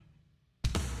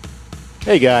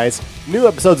Hey guys, new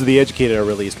episodes of The Educated are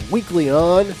released weekly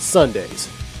on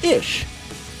Sundays-ish.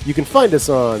 You can find us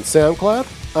on SoundCloud,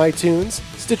 iTunes,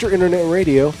 Stitcher Internet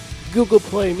Radio, Google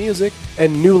Play Music,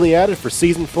 and newly added for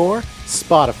Season 4,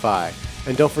 Spotify.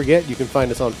 And don't forget, you can find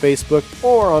us on Facebook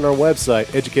or on our website,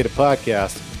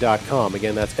 educatedpodcast.com.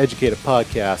 Again, that's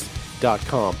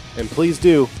educatedpodcast.com. And please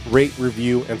do rate,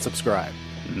 review, and subscribe.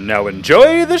 Now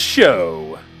enjoy the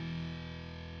show.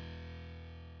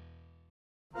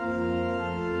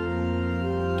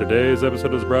 Today's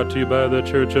episode is brought to you by the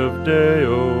Church of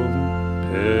Deo.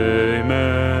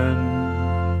 Amen.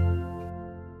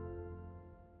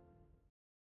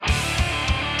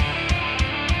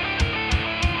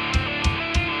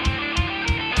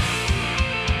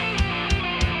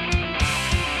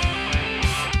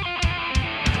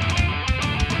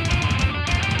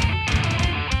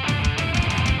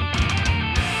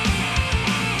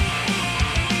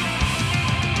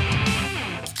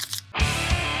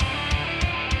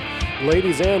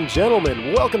 Ladies and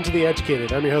gentlemen, welcome to The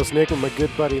Educated. I'm your host, Nick, with my good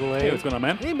buddy, Lane. Hey, what's going on,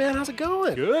 man? Hey, man, how's it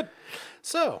going? Good.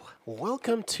 So,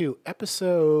 welcome to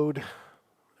episode...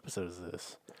 What episode is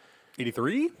this?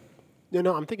 83?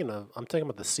 No, I'm thinking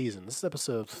about the season. This is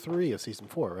episode 3 of season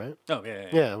 4, right? Oh, yeah.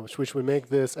 Yeah, which would make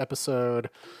this episode...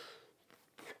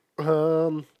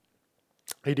 81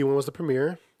 was the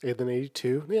premiere, then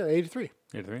 82. Yeah, 83.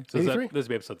 83? So 83? This would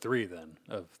be episode 3, then,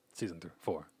 of season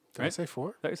 4. Did I say 4?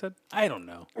 Is that what you said? I don't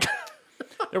know.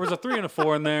 There was a 3 and a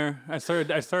 4 in there. I started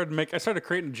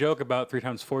creating a joke about 3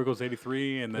 times 4 equals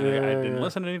 83, and then I didn't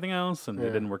listen to anything else, and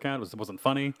it didn't work out. It wasn't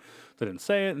funny, so I didn't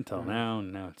say it until now,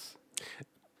 and now it's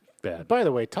bad. By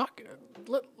the way,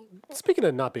 speaking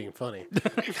of not being funny,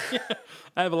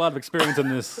 I have a lot of experience in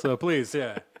this, so please,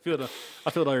 I field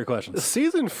all your questions.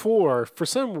 season 4, for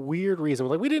some weird reason,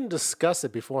 we didn't discuss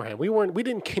it beforehand. We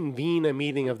didn't convene a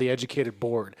meeting of the educated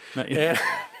board.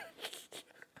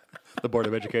 The Board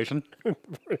of Education.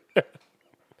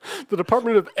 The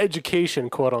Department of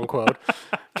Education, quote unquote,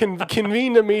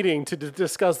 convened a meeting to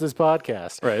discuss this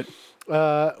podcast. Right.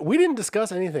 We didn't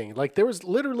discuss anything. Like, there was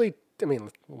literally,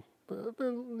 theater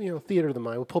of the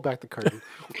mind. We'll pull back the curtain.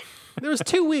 There was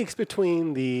 2 weeks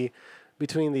between the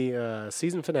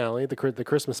season finale, the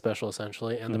Christmas special,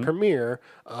 essentially, and the premiere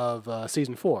of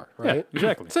season 4, right? Yeah,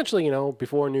 exactly. Essentially,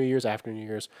 before New Year's, after New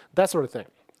Year's, that sort of thing.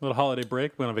 A little holiday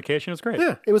break, went on vacation. It was great.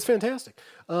 Yeah, it was fantastic.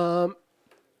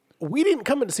 We didn't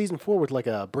come into season 4 with like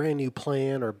a brand new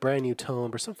plan or a brand new tone,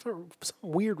 but for some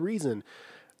weird reason,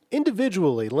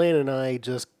 individually, Lane and I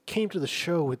just came to the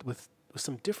show with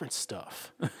some different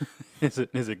stuff. Is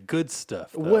it good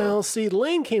stuff, though? Well, see,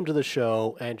 Lane came to the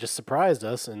show and just surprised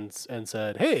us and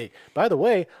said, "Hey, by the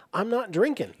way, I'm not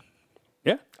drinking.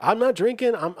 Yeah. I'm not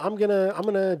drinking. I'm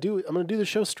gonna do the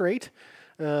show straight.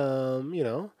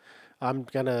 I'm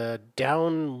gonna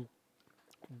down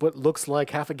what looks like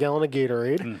half a gallon of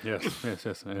Gatorade.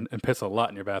 Yes, and piss a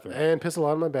lot in your bathroom. And piss a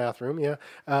lot in my bathroom, yeah.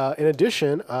 In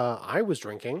addition, I was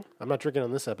drinking. I'm not drinking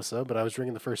on this episode, but I was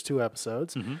drinking the first 2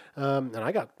 episodes. And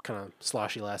I got kind of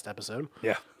sloshy last episode.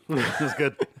 Yeah, it was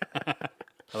good. I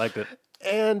liked it.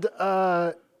 And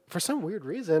for some weird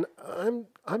reason,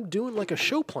 I'm doing like a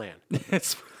show plan.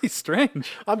 It's really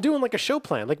strange. I'm doing like a show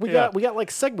plan. Like we got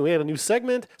like segment. We had a new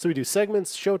segment, so we do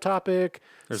segments, show topic,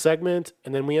 segment,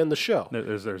 and then we end the show.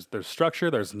 There's structure.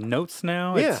 There's notes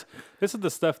now. Yeah. This is the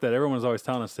stuff that everyone was always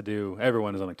telling us to do.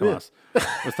 Everyone is like Tomas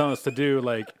was telling us to do,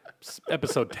 like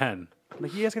episode 10.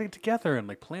 Like, you guys gotta get together and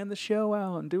like plan the show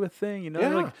out and do a thing.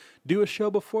 Like do a show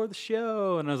before the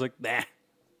show. And I was like, nah.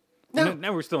 No.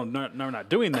 Now we're still not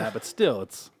doing that, but still,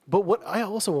 it's. But what I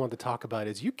also wanted to talk about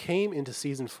is you came into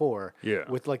season 4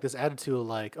 with like this attitude of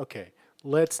like, okay,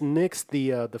 let's nix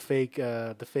the fake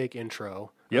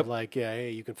intro. Yep. Of like,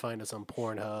 hey, you can find us on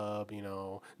Pornhub,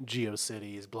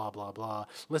 GeoCities, blah blah blah.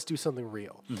 Let's do something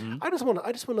real. I just want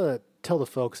to tell the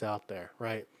folks out there,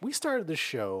 right? We started this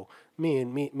show, me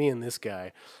and this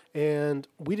guy, and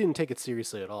we didn't take it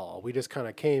seriously at all. We just kind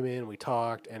of came in, we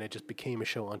talked, and it just became a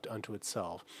show unto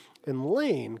itself. And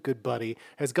Lane, good buddy,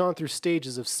 has gone through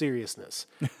stages of seriousness.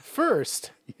 First,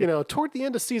 toward the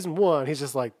end of season 1, he's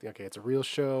just like, okay, it's a real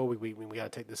show. We gotta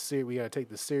take this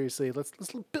seriously. Let's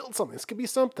build something. This could be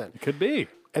something. It could be.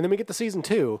 And then we get to season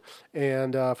 2,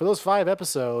 and for those 5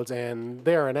 episodes and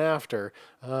there and after,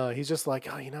 he's just like,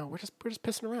 we're just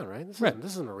pissing around, right? This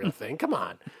isn't a real thing. Come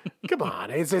on,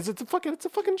 it's a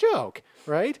fucking joke,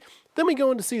 right? Then we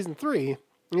go into season 3.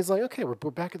 And he's like, okay, we're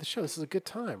back at the show. This is a good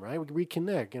time, right? We can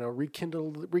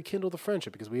reconnect, rekindle the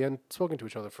friendship because we hadn't spoken to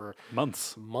each other for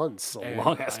months. A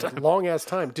long ass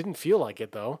time. Didn't feel like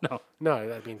it though. No,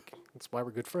 I mean, that's why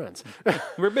we're good friends.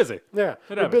 We're busy. Yeah,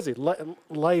 we're busy.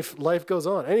 Life goes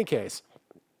on. Any case,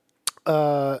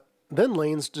 Then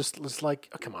Lane's just like,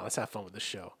 oh, come on, let's have fun with this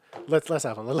show. Let's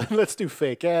have fun. Let's do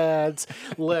fake ads.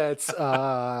 Let's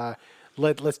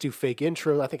do fake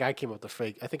intros. I think I came up with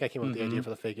the idea for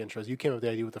the fake intros. You came up with the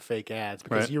idea with the fake ads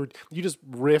because you just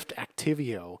riffed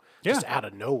Activio just out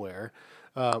of nowhere.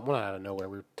 Well, not out of nowhere.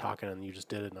 We were talking and you just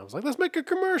did it, and I was like, let's make a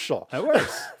commercial. That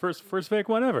works. first fake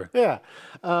one ever. Yeah.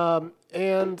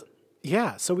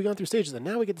 So we gone through stages, and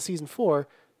now we get to season 4,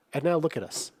 and now look at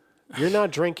us. You're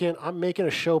not drinking. I'm making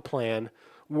a show plan.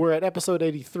 We're at episode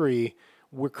 83.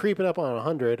 We're creeping up on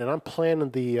 100, and I'm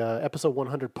planning the episode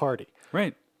 100 party.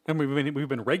 Right. And we've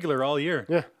been regular all year.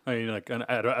 Yeah. I mean, like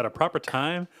at a proper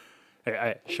time.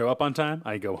 I show up on time.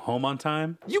 I go home on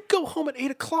time. You go home at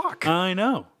 8 o'clock. I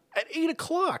know. At 8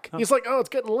 o'clock. He's like, oh, it's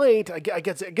getting late. I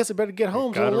guess I better get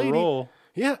home to the lady. Roll.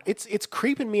 Yeah, it's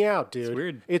creeping me out,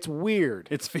 dude. It's weird.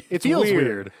 It feels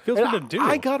weird. It feels weird to do.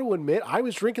 I got to admit, I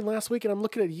was drinking last week, and I'm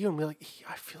looking at you, and I'm like,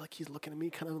 I feel like he's looking at me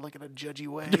kind of like in a judgy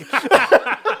way.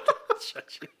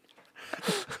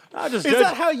 Is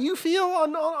that how you feel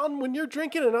on when you're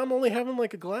drinking, and I'm only having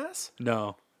like a glass?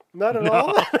 No. Not at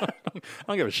all? I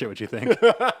don't give a shit what you think.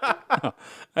 No,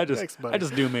 I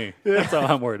just do me. That's all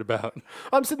I'm worried about.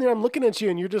 I'm sitting there, I'm looking at you,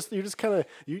 and you're just kind of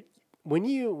when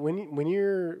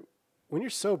you're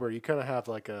sober, you kind of have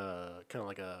like a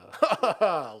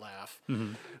laugh.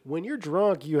 Mm-hmm. When you're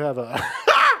drunk, you have a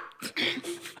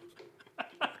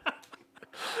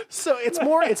So it's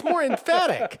more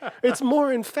emphatic. It's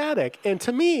more emphatic. And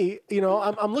to me,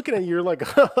 I'm looking at you, you're like,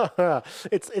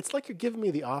 it's like you're giving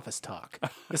me the office talk.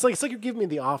 It's like you're giving me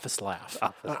the office laugh.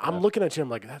 I'm looking at you, I'm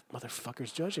like, that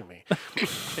motherfucker's judging me.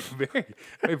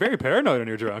 Very paranoid when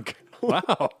you're drunk.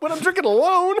 Wow. When I'm drinking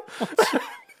alone.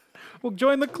 Well,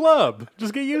 join the club.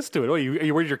 Just get used to it. Oh,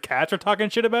 you worried your cats are talking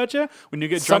shit about you? When you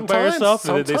get drunk by yourself,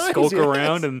 they skulk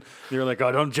around and you're like,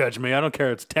 oh, don't judge me. I don't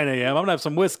care. It's 10 a.m. I'm going to have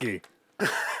some whiskey.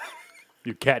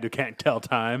 You cat who can't tell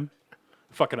time.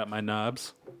 Fucking up my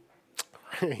knobs.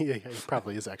 Yeah, he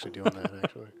probably is actually doing that,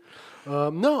 actually.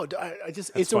 No, I just,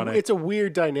 it's funny. It's a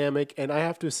weird dynamic, and I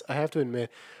have to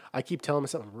admit, I keep telling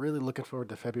myself I'm really looking forward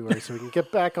to February so we can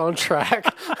get back on track.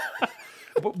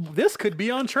 But this could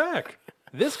be on track.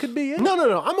 This could be it.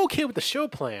 No. I'm okay with the show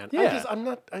plan. Yeah.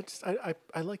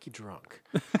 I like you drunk.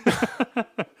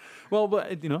 Well,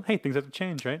 but hey, things have to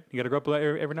change, right? You got to grow up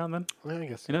every now and then. Yeah, I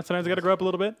guess. Sometimes you got to grow up a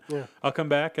little bit. Yeah. I'll come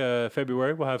back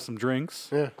February. We'll have some drinks.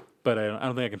 Yeah. But I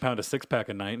don't think I can pound a 6-pack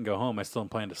a night and go home. I still am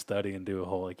planning to study and do a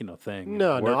whole thing.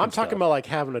 No. I'm talking about like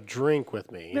having a drink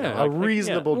with me. A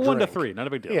reasonable drink. 1 to 3, not a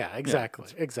big deal. Yeah,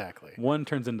 exactly. 1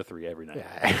 turns into 3 every night.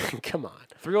 Yeah, come on.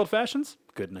 3 old fashions.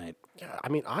 Good night. Yeah, I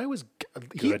mean, I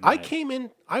night. came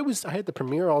in. I had the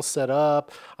premiere all set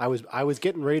up. I was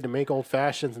getting ready to make old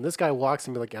fashions, and this guy walks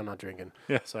in and be like, "I'm not drinking."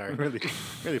 Yeah, sorry. Really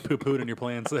poo-pooed in your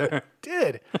plans there.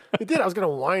 It did. I was gonna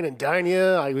wine and dine you.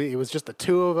 It was just the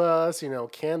two of us.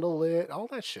 Candlelit, all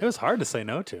that shit. It was hard to say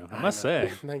no to. I must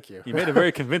say. Thank you. You made a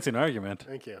very convincing argument.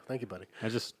 Thank you, buddy. I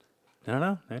don't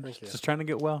know. Just trying to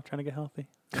get well, trying to get healthy.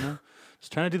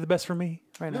 Just trying to do the best for me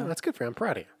right now. No, that's good for you. I'm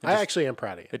proud of you. I actually am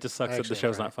proud of you. It just sucks that the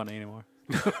show's not funny anymore.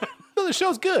 No, the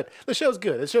show's good. The show's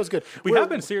good. We have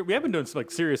been doing some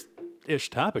serious-ish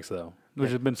topics though,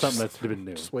 which has been something that's been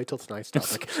new. Just wait till tonight's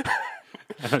topic.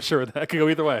 I'm not sure that could go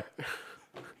either way.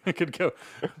 It could go.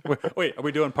 Wait, are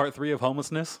we doing part 3 of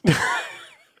homelessness?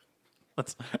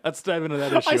 Let's dive into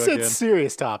that issue I said again.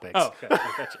 Serious topics. Oh, okay.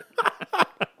 I gotcha.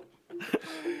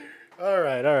 All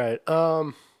right.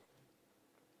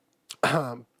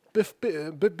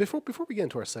 Before we get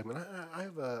into our segment, I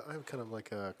have kind of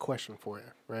like a question for you,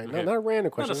 right? Okay. Not a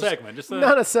random question.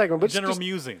 Not a segment, but general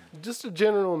musing. Just a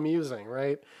general musing,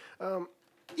 right?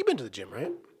 You've been to the gym,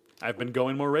 right? I've been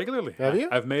going more regularly. Have you?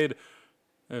 I've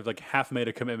half made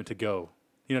a commitment to go.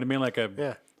 You know what I mean?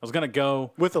 I was gonna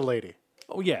go with a lady.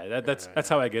 Oh yeah, that's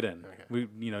how I get in.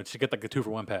 Okay. She get like the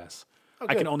 2-for-1 pass.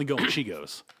 I can only go when she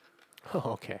goes.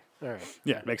 Oh, okay. All right.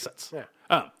 Yeah, it makes sense. Yeah.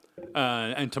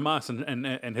 And Tomas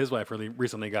and his wife really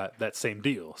recently got that same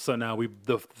deal. So now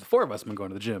the 4 of us have been going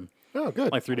to the gym. Oh,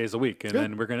 good. Like 3 days a week. And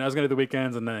then I was going to do the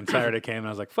weekends, and then Saturday came, and I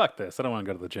was like, fuck this. I don't want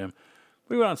to go to the gym.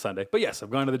 We went on Sunday. But yes, I've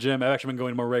gone to the gym. I've actually been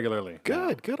going more regularly.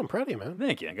 Good. I'm proud of you, man.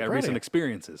 Thank you. I got recent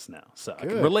experiences now, so I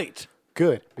can relate.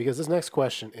 Good, because this next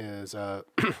question is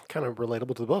kind of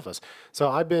relatable to both of us. So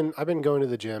I've been going to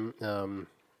the gym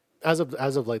as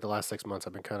of like the last 6 months.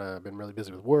 I've been really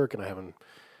busy with work, and I haven't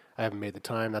made the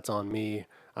time. That's on me.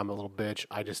 I'm a little bitch.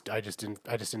 I just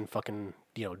didn't fucking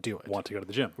do it. Want to go to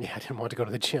the gym? Yeah, I didn't want to go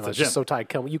to the gym. I was just so tired.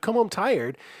 You come home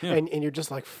tired, and you're just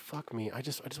like, fuck me. I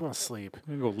just want to sleep.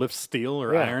 You go lift steel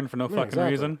or iron for no fucking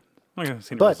reason. I've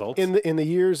seen the But results. in the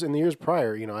years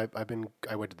prior, you know,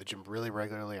 I went to the gym really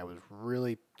regularly. I was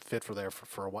really fit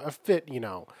for a while. Fit, you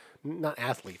know, not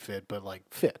athlete fit, but like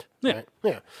fit. Yeah.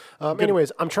 Right? Yeah.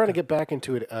 Anyways, I'm trying to get back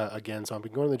into it again, so I've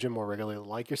been going to the gym more regularly,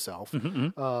 like yourself.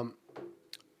 And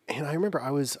I remember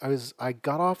I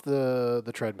got off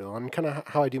the treadmill, and kind of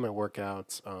how I do my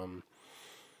workouts.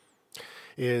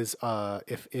 Is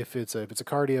if it's a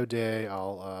cardio day,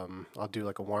 I'll do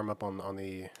like a warm up on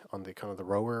the kind of the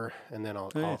rower, and then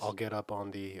I'll get up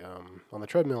on the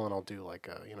treadmill, and I'll do like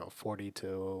a 40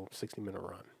 to 60-minute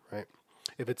run, right?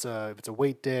 If it's a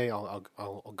weight day, I'll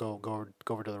go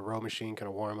over to the row machine, kind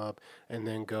of warm up, and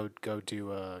then go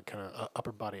do kind of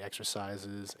upper body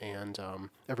exercises, and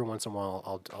every once in a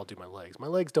while I'll do my legs. My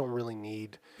legs don't really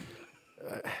need.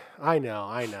 I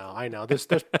know. There's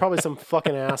probably some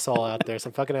fucking asshole out there,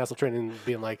 some fucking asshole training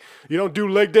being like, "You don't do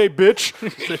leg day, bitch."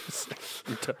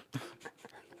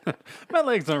 My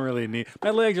legs don't really need.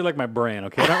 My legs are like my brain.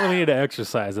 Okay, I don't really need to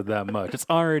exercise it that much. It's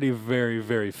already very,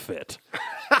 very fit.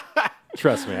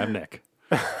 Trust me, I'm Nick.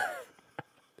 I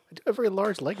do have very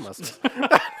large leg muscles.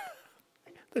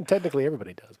 Then technically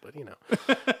everybody does, but you know.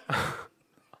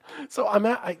 So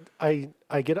I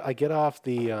get off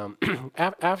the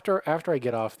after I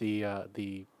get off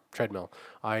the treadmill.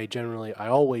 I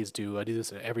always do. I do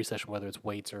this at every session, whether it's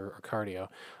weights or cardio.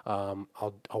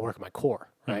 I'll work my core,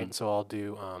 right? Mm-hmm. So I'll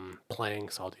do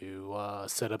planks. I'll do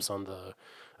sit-ups on the.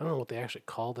 I don't know what they actually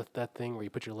call that thing where you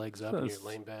put your legs up and you're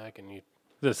laying back and you.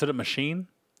 Is it a sit-up machine?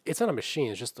 It's not a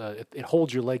machine. It's just it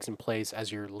holds your legs in place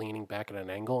as you're leaning back at an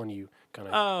angle, and you kind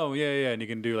of. Oh yeah, and you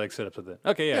can do like sit-ups with it.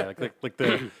 Okay, yeah, like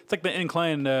the it's like the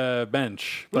inclined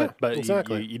bench, but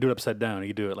exactly. you do it upside down.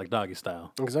 You do it like doggy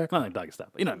style. Exactly. Not like doggy style,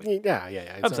 but you know what I mean.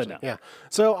 Yeah. Upside down. Yeah.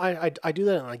 So I do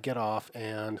that, and I get off,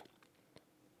 and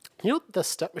you know the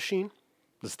step machine.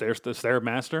 The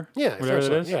Stairmaster? Yeah, whatever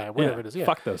it is. Yeah, whatever it is. Yeah.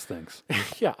 Fuck those things.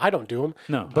 Yeah, I don't do them.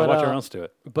 No, but I watch everyone else do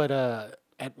it. But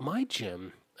at my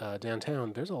gym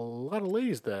downtown, there's a lot of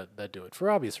ladies that do it for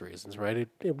obvious reasons, right?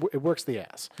 It works the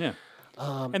ass. Yeah.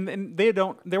 And they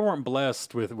weren't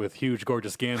blessed with huge,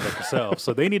 gorgeous gams like yourself,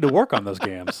 so they need to work on those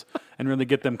gams and really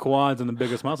get them quads and the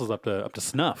biggest muscles up to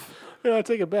snuff. Yeah, I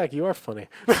take it back. You are funny.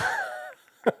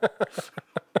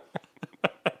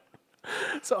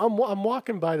 So I'm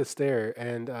walking by the stair,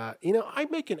 and I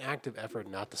make an active effort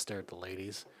not to stare at the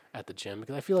ladies at the gym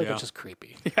because I feel like it's just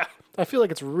creepy. Yeah, I feel like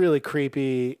it's really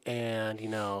creepy, and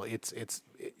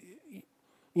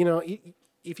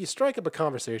if you strike up a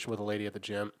conversation with a lady at the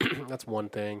gym, that's one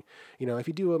thing. If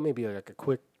you do maybe like a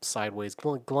quick sideways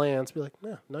glance, be like,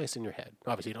 "No, nice in your head."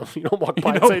 Obviously, you don't walk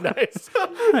by and say nice.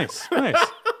 nice.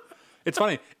 It's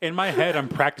funny in my head. I'm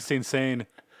practicing saying,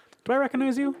 "Do I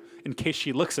recognize you?" In case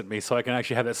she looks at me, so I can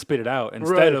actually have that spit it out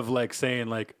instead of like saying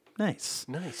like nice.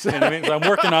 You know what I mean? So I'm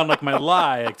working on like my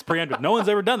lie. It's preemptive. No one's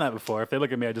ever done that before. If they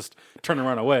look at me, I just turn and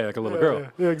run away like a little girl.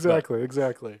 Yeah, exactly.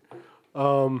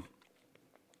 I'm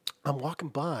walking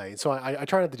by, so I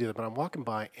try not to do that, but I'm walking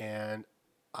by and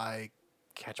I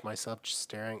catch myself just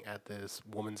staring at this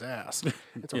woman's ass.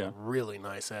 It's a really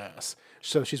nice ass.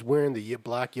 So she's wearing the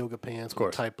black yoga pants with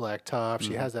a tight black top.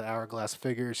 She has that hourglass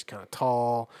figure. She's kind of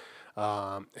tall.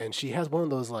 And she has one of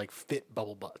those like fit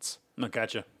bubble butts. I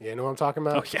gotcha. You know what I'm talking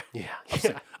about? Oh yeah.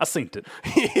 I seen it.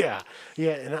 Yeah.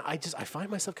 And I find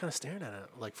myself kind of staring at it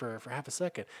like for half a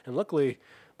second. And luckily,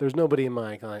 there's nobody in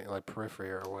my like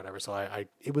periphery or whatever. So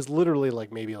it was literally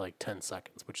like maybe like 10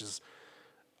 seconds, which is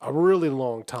a really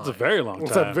long time. It's a very long time.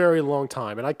 It's a very long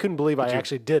time, and I couldn't believe I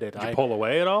actually did it. Did you pull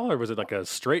away at all, or was it like a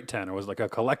straight 10, or was it like a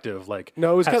collective like?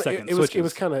 No, it was kind of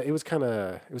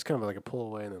like a pull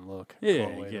away and then look.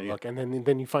 Look, and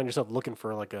then you find yourself looking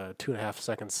for like a 2.5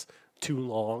 seconds too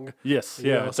long. Yes,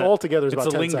 So altogether it's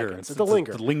about 10 seconds. It's a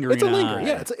linger. It's a lingering. It's a linger.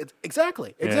 Yeah, it's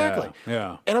exactly.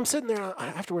 Yeah. And I'm sitting there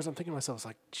afterwards. I'm thinking to myself,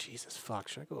 like, Jesus fuck,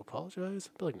 should I go apologize?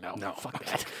 I'd be like, no, fuck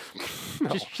that.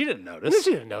 No. She didn't notice. She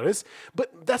didn't notice.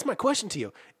 But that's my question to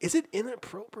you: is it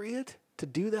inappropriate to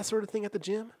do that sort of thing at the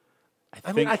gym?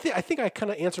 I think I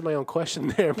kind of answered my own question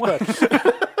there. But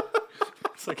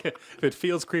it's like if it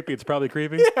feels creepy, it's probably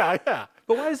creepy. Yeah.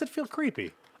 But why does it feel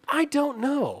creepy? I don't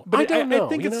know. But I don't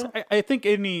know. I think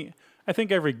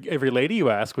every lady you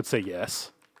ask would say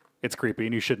yes, it's creepy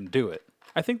and you shouldn't do it.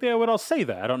 I think they would all say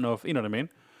that. I don't know if you know what I mean.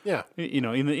 Yeah.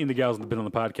 In the gals that have been on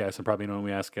the podcast and probably when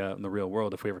we ask in the real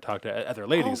world if we ever talk to other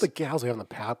ladies. All the gals we have on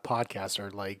the podcast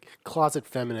are like closet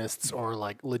feminists or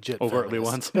like legit overtly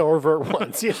feminists. Overt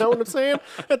ones. You know what I'm saying?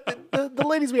 The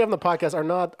ladies we have on the podcast are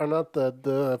not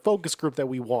the focus group that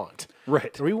we want.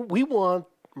 Right. We want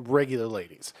regular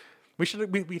ladies. We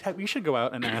should go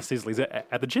out and ask these ladies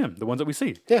at the gym, the ones that we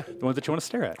see. Yeah. The ones that you want to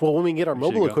stare at. Well, when we get our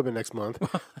mobile equipment next month,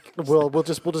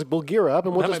 we'll gear up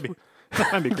and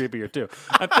that might be creepier too.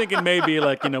 I'm thinking maybe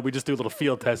like, we just do a little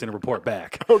field testing and report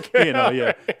back. Okay.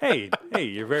 Yeah. Hey,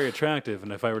 you're very attractive,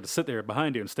 and if I were to sit there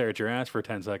behind you and stare at your ass for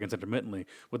 10 seconds intermittently,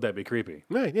 would that be creepy?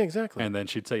 Right, yeah, exactly. And then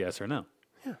she'd say yes or no.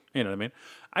 Yeah. You know what I mean?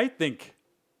 I think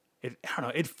I don't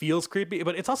know, it feels creepy,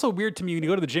 but it's also weird to me when you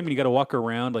go to the gym and you got to walk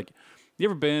around. Like, you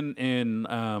ever been in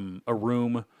a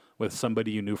room with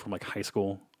somebody you knew from like high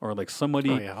school, or like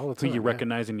somebody who you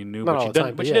recognize and you knew, but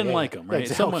you didn't like them, right?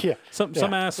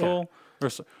 Some asshole.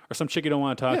 Or some chick you don't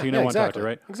want to talk to, you don't want to talk to,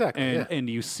 right? Exactly. And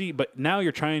you see, but now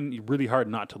you're trying really hard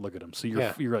not to look at them. So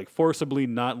you're like forcibly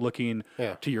not looking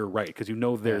to your right because you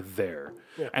know they're there.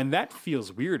 Yeah. And that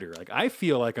feels weirder. Like, I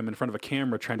feel like I'm in front of a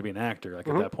camera trying to be an actor, like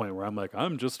at that point where I'm like,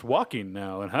 I'm just walking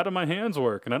now, and how do my hands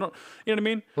work? And I don't, you know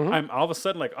what I mean? I'm all of a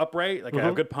sudden like upright, like I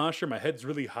have good posture, my head's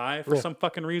really high for some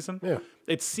fucking reason. Yeah.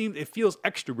 It feels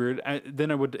extra weird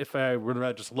than I would if I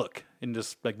would just look and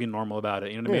just like be normal about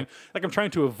it. You know what I mean? Like, I'm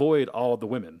trying to avoid all of the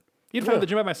women. Even if I'm at the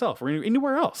gym by myself or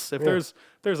anywhere else. If there's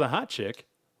a hot chick,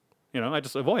 I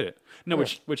just avoid it. No,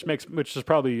 which is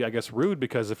probably, I guess, rude,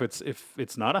 because if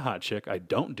it's not a hot chick, I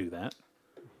don't do that.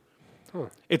 Huh.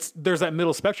 There's that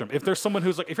middle spectrum. If there's someone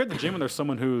who's like, if you're at the gym and there's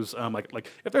someone who's like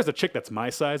if there's a chick that's my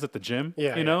size at the gym,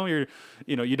 you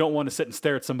don't want to sit and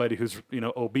stare at somebody who's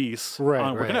obese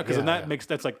on working out, because then that makes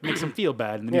them feel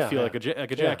bad, and then you feel like a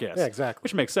jackass. Yeah, exactly.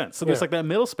 Which makes sense. So there's like that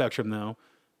middle spectrum though.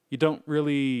 You don't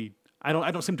really. I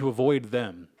don't seem to avoid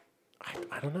them.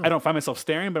 I don't know. I don't find myself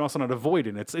staring, but I'm also not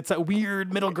avoiding. It's that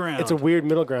weird middle ground. It's a weird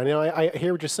middle ground. I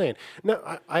hear what you're saying.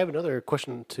 Now, I have another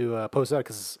question to pose out,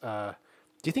 because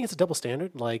do you think it's a double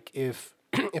standard? Like, if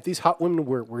these hot women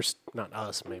were not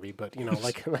us maybe, but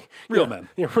like real men.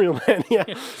 Yeah, real men. Yeah.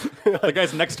 The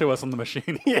guy's next to us on the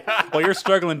machine. Yeah. While you're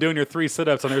struggling doing your 3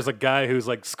 sit-ups, and there's a guy who's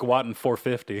like squatting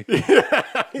 450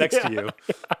 next to you.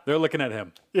 They're looking at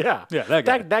him. Yeah. Yeah, that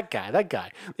guy. That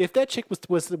guy. If that chick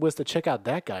was to check out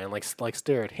that guy and like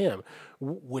stare at him,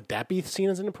 would that be seen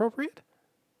as inappropriate?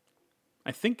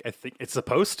 I think it's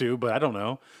supposed to, but I don't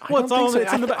know.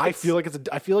 I feel like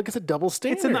it's a double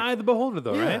standard. It's in the eye of the beholder,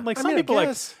 though, right? Like, some people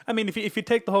if you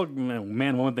take the whole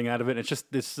man-woman thing out of it, it's just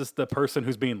the person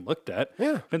who's being looked at.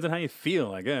 Yeah. Depends on how you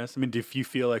feel, I guess. I mean, if you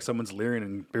feel like someone's leering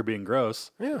and they're being gross,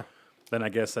 then I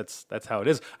guess that's how it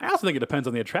is. I also think it depends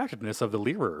on the attractiveness of the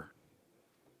leerer.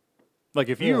 Like,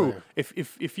 if you're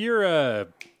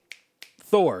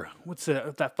Thor, what's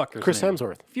that fucker's Chris name?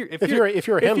 Hemsworth. If you're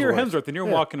Hemsworth and you're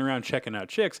Yeah. walking around checking out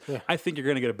chicks, I think you're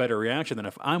going to get a better reaction than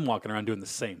if I'm walking around doing the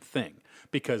same thing,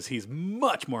 because he's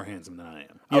much more handsome than I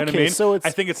am. You know what I mean? So I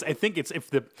think it's if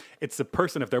the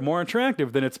person, if they're more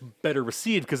attractive, then it's better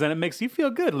received, because then it makes you feel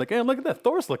good. Like, hey, look at that,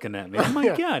 Thor's looking at me. Oh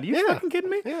my god, you fucking kidding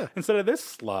me? Yeah. Instead of this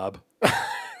slob.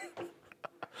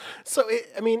 So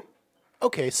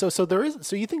okay, so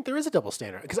you think there is a double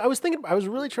standard? Because I was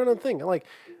really trying to think, like,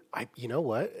 you know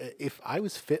what? If I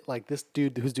was fit like this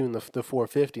dude who's doing the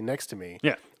 450 next to me,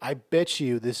 I bet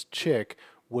you this chick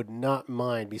would not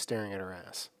mind me staring at her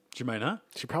ass. She might not.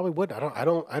 She probably would. I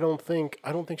don't think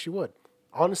she would.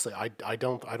 Honestly, I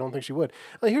don't think she would.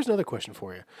 Here's another question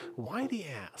for you. Why the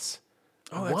ass?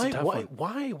 Oh, that's a tough one.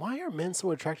 Why are men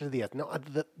so attracted to the ass? No,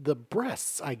 the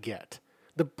breasts I get.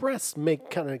 The breasts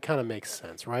kind of makes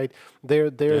sense, right? They're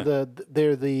the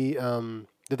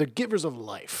givers of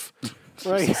life,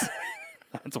 right?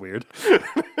 That's weird.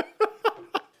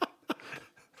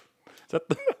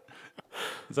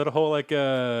 Is that a whole like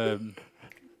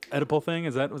Oedipal thing?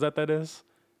 Was that is?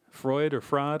 Freud or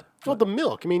fraud? Well, the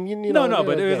milk. I mean, No,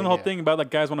 but it isn't the whole thing about like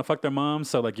guys want to fuck their mom,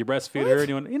 so like you breastfeed her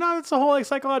and it's a whole like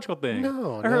psychological thing. I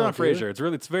heard it on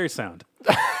Frasier. It's very sound.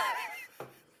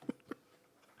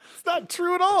 It's not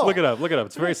true at all. Look it up.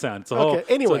 It's very sound. It's a whole.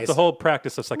 Anyways, it's a whole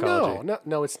practice of psychology.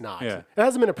 No, it's not. Yeah. It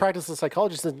hasn't been a practice of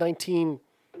psychology since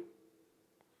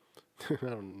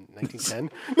 1910.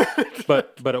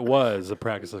 but it was a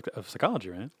practice of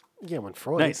psychology, right? Yeah, when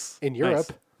Freud in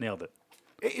Europe nailed it.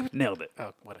 Nailed it.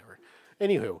 Oh, whatever.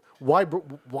 Anywho, why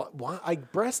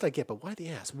breast I get, but why the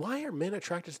ass? Why are men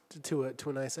attracted to a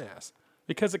nice ass?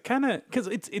 Because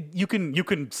you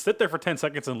can sit there for 10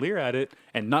 seconds and leer at it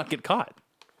and not get caught.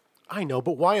 I know,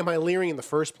 but why am I leering in the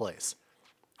first place?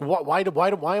 Why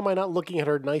am I not looking at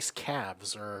her nice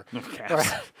calves or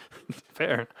calves?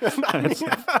 Fair. That's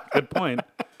a good point.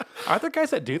 Are there guys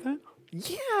that do that?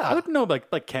 Yeah, I wouldn't know,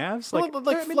 like calves, like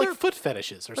foot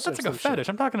fetishes, or but that's like a fetish.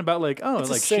 I'm talking about like it's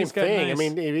like the same she's got thing. nice... I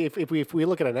mean, if we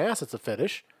look at an ass, it's a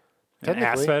fetish. An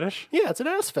ass fetish? Yeah, it's an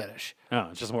ass fetish. Oh,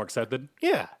 it's just more accepted.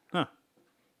 Yeah. Huh.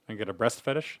 I get a breast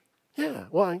fetish. Yeah.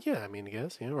 Well, yeah. I mean, I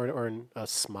guess. Yeah. Or a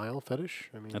smile fetish.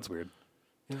 I mean, That's weird.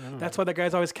 yeah, I don't That's why the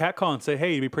guys always catcall and say,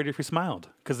 "Hey, you'd be pretty if you smiled,"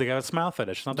 because they got a smile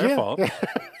fetish. It's not their Yeah. fault.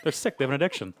 They're sick. They have an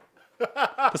addiction.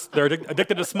 They're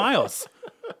addicted to smiles.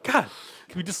 God,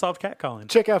 can we just solve catcalling?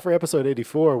 Check out for episode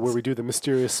 84 where we do the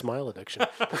mysterious smile addiction.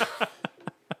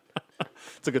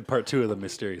 It's a good part 2 of the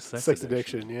mysterious sex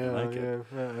addiction. Yeah. I like it.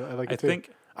 I like I it too. think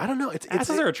I don't know.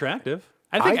 asses are attractive.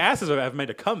 I think asses have made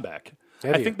a comeback.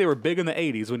 Have I you? think they were big in the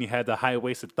 80s when you had the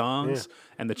high-waisted thongs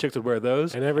and the chicks would wear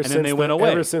those, And ever since then they went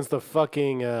away. Ever since the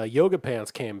fucking yoga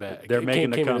pants came back, They're making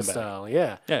came a into comeback. style.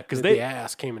 Yeah, Yeah, 'cause the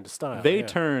ass came into style. They yeah.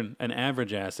 turn an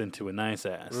average ass into a nice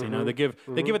ass. You know, they give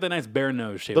it the nice bare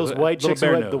nose shape. Those white little chicks,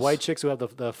 bare the nose. white chicks who have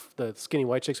the skinny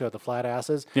white chicks who have the flat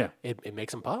asses. Yeah. it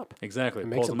makes them pop. Exactly. It It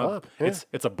makes pulls them them up. pop, yeah.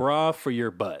 It's a bra for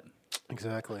your butt.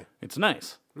 Exactly. It's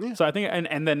nice. So I think,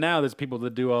 and then now there's people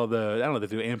that do all the, I don't know, they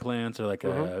do implants or like,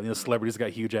 celebrities got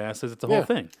huge asses. It's a whole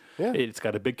thing. Yeah. It's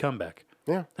got a big comeback.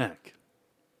 Yeah. Heck.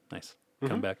 Nice.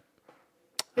 Comeback.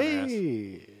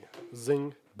 Hey,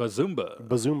 zing, Bazumba.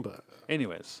 bazumba.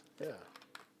 Anyways, Yeah.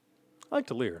 I like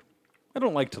to leer. I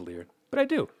don't like to leer, but I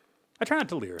do. I try not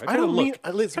to leer. I try I to don't look. mean-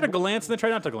 listen, try to glance and then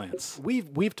try not to glance.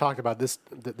 We've talked about this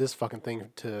fucking thing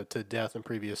to death in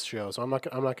previous shows, so I'm not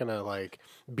gonna like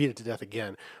beat it to death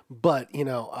again. But you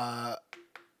know,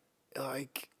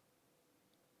 like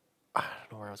I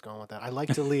don't know where I was going with that. I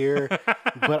like to leer,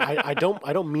 but I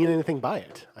don't mean anything by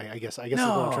it. I guess is what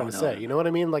I'm trying to say. You know what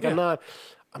I mean? Like I'm not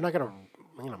gonna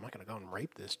I'm not gonna go and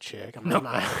rape this chick. I'm not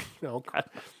you know.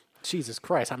 Jesus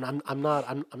Christ, I'm not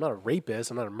a rapist.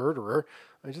 I'm not a murderer.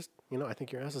 I just, I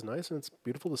think your ass is nice and it's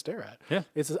beautiful to stare at. Yeah.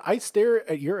 I stare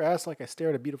at your ass like I stare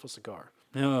at a beautiful cigar.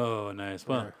 Oh, nice.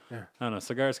 Well, Yeah. I don't know.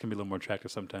 Cigars can be a little more attractive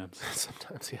sometimes.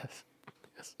 Sometimes, yes,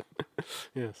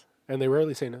 yes, and they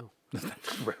rarely say no.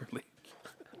 Rarely.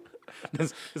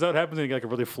 Is that what happens when you get like a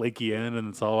really flaky end and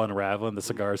it's all unraveling? The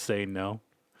cigars saying no.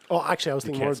 Oh, actually, I was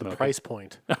thinking more of can't the smoke price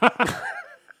point.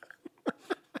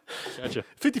 Gotcha.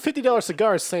 $50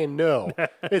 cigar is saying no.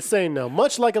 It's saying no.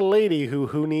 Much like a lady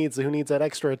who needs that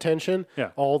extra attention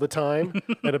all the time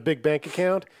and a big bank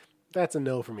account. That's a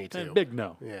no for me too. Big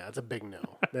no. Yeah, it's a big no.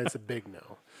 That's a big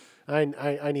no.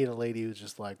 I need a lady who's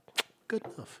just like good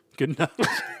enough. Good enough.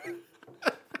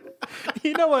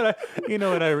 You know what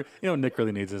Nick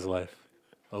really needs in his life?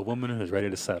 A woman who's ready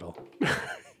to settle.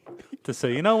 To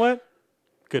say, you know what?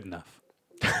 Good enough.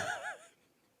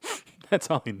 That's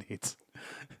all he needs.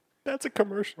 That's a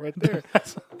commercial right there.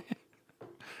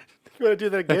 You want to do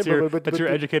that again? That's your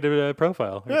educated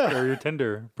profile or your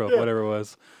Tinder profile, whatever it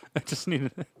was. I just need.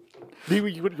 I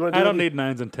don't need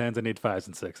 9s and 10s. I need 5s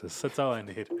and 6s. That's all I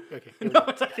need. Okay. No,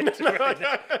 it's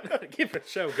not. Keep the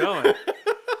show going.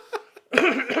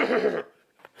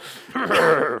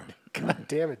 God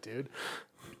damn it, dude.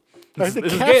 This is I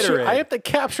Gatorade. have to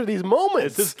capture these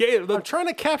moments. This is Gatorade. I'm trying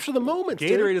to capture the moments.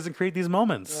 Gatorade dude. doesn't create these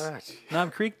moments.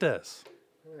 Knob Creek does.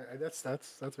 Yeah,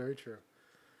 that's very true.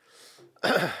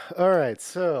 All right,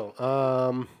 so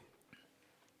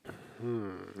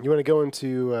you want to go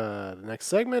into the next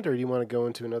segment, or do you want to go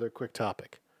into another quick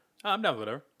topic? I'm down with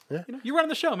whatever. Yeah. You run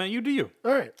the show, man. You do you.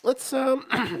 All right, let's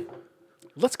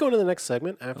let's go into the next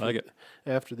segment after like it.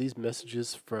 after these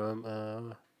messages from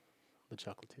the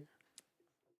chocolatier.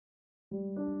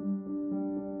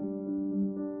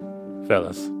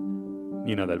 Fellas,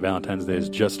 you know that Valentine's Day is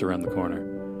just around the corner.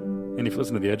 And if you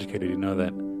listen to The Educated, you know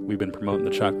that we've been promoting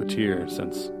the chocolatier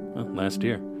since last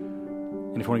year.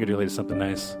 And if you want to get your lady something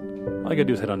nice, all you got to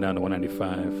do is head on down to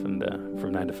 195 and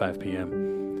from 9 to 5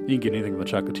 p.m. You can get anything from the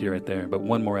chocolatier right there. But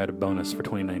one more added bonus for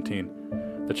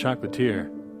 2019. The chocolatier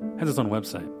has its own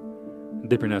website,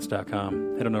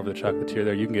 dipyournuts.com. Head on over to the chocolatier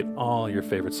there. You can get all your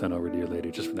favorites sent over to your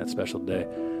lady just for that special day.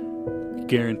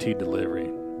 Guaranteed delivery.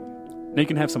 Now you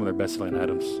can have some of their best-selling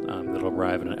items that'll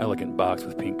arrive in an elegant box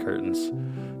with pink curtains.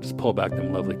 Just pull back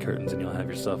them lovely curtains and you'll have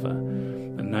yourself a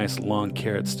nice long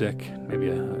carrot stick, maybe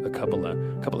a couple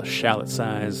of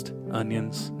shallot-sized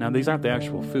onions. Now these aren't the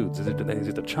actual foods; these are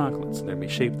the chocolates. They're gonna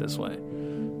be shaped this way.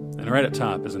 And right at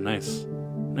top is a nice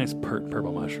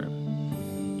purple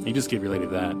mushroom. You just give your lady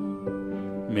that,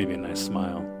 maybe a nice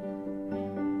smile,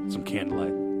 some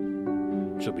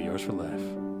candlelight. She'll be yours for life.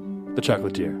 The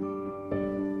Chocolatier.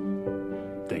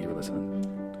 Thank you for listening.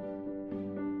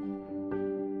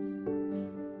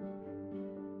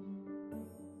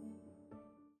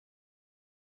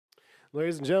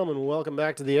 Ladies and gentlemen, welcome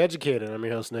back to The Educated. I'm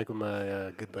your host, Nick, with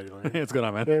my good buddy, Lane. What's going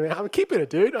on, man? I'm keeping it,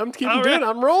 dude. I'm keeping it.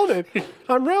 I'm rolling it.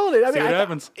 I'm rolling it. I See what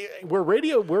happens.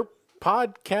 We're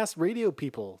podcast radio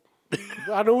people.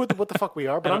 I don't know what the fuck we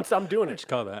are, but I'm doing it.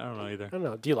 Call that. I don't know either. I don't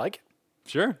know. Do you like it?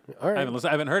 Sure. All right. I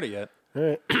haven't heard it yet. All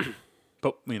right.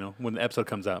 But, when the episode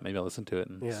comes out, maybe I'll listen to it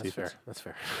and Yeah, see that's if fair. it's... That's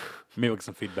fair. Maybe we'll get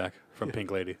some feedback from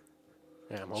Pink Lady.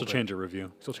 Yeah, She'll change her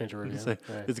review. She'll change her review. Say,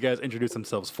 Right. These guys introduce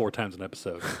themselves 4 times an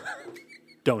episode.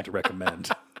 Don't recommend.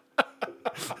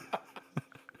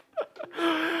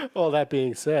 Well, that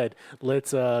being said,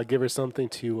 let's give her something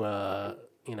to,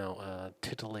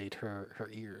 titillate her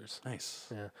ears.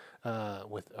 Nice. Yeah.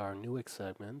 With our newest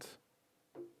segment.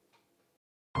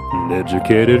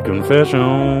 Educated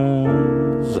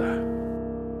Confessions.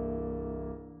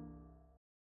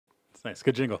 It's nice.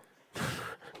 Good jingle.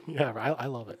 Yeah, I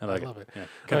love it. I like love it. Yeah.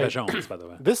 Confessions, by the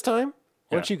way. This time,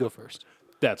 why don't you go first?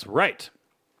 That's right.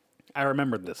 I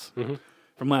remembered this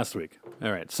from last week.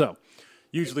 All right. So,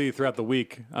 usually throughout the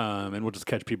week, and we'll just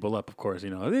catch people up, of course,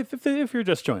 if you're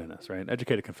just joining us, right?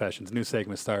 Educated Confessions, new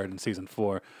segment started in season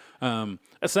 4.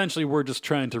 Essentially, we're just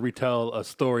trying to retell a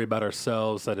story about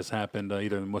ourselves that has happened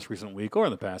either in the most recent week or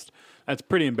in the past. That's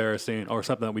pretty embarrassing or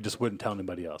something that we just wouldn't tell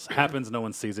anybody else. Happens, no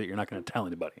one sees it, you're not going to tell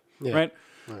anybody, right?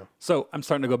 Yeah. So I'm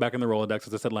starting to go back in the Rolodex,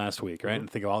 as I said last week, right? And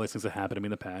think of all these things that happened to me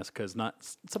in the past, because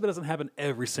something doesn't happen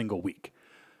every single week.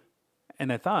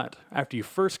 And I thought, after you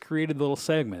first created the little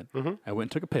segment, I went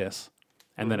and took a piss,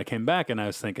 and then I came back and I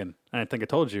was thinking, and I think I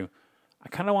told you, I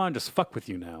kind of want to just fuck with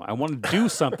you now. I want to do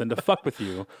something to fuck with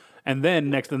you, and then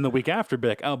the week after, be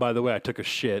like, oh, by the way, I took a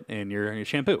shit in your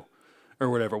shampoo, or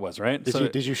whatever it was, right?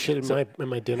 Did you shit in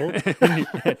my dinner?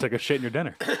 I took a shit in your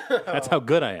dinner. That's how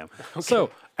good I am. Okay. So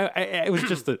it was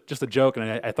just a joke,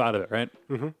 and I thought of it, right?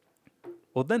 Mm-hmm.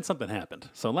 Well, then something happened.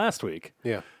 So last week,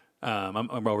 I'm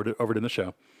over to the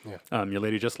show. Yeah. Your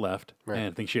lady just left, and I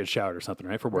think she had showered or something,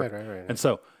 right, for work. Right. And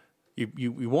so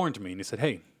you warned me, and you said,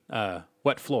 hey,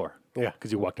 wet floor. Yeah.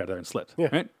 Because you walked out there and slipped. Yeah.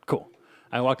 Right? Cool.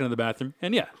 I walked into the bathroom,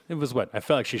 and it was wet. I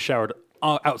felt like she showered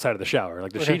outside of the shower.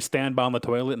 Like, does she stand by on the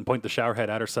toilet and point the shower head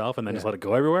at herself and then just let it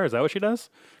go everywhere? Is that what she does?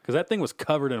 Because that thing was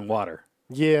covered in water.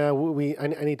 Yeah,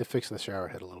 I need to fix the shower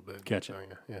head a little bit. Gotcha. So,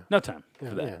 yeah. No time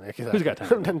for that. Yeah, exactly. Who's got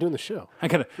time? I'm doing the show. I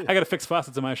gotta fix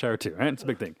faucets in my shower too, right? It's a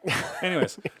big thing.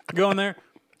 Anyways, go in there,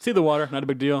 see the water, not a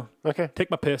big deal. Okay.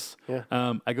 Take my piss. Yeah.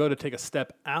 I go to take a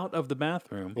step out of the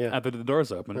bathroom after the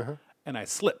door's open, and I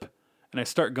slip. And I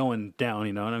start going down,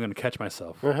 and I'm going to catch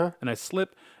myself. And I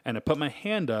slip, and I put my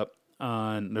hand up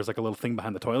on, there's like a little thing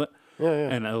behind the toilet.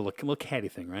 And a little caddy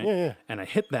thing, right? Yeah. And I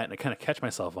hit that, and I kind of catch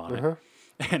myself on it.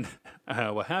 And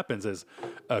what happens is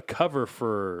a cover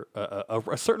for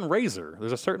a certain razor.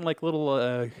 There's a certain like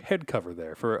little head cover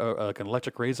there for like an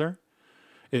electric razor.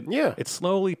 It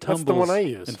slowly tumbles That's the one I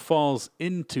use. and falls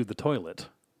into the toilet.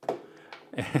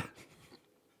 And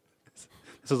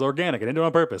this is organic. I didn't do it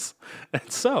on purpose.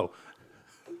 And so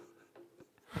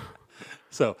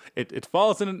it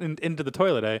falls into the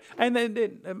toilet, and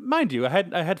then mind you, I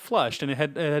had flushed, and it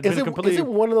had been completely. Is it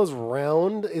one of those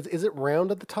round? Is it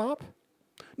round at the top?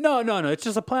 No. It's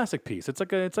just a plastic piece. It's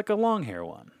like a long hair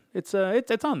one. It's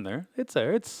on there. It's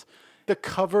there. It's the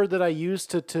cover that I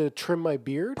used to trim my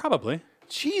beard. Probably.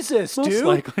 Jesus, Most dude!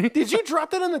 likely. Did you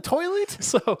drop that in the toilet?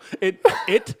 So it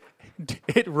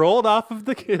rolled off of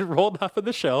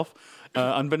the shelf,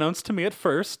 unbeknownst to me at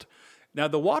first. Now,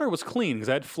 the water was clean because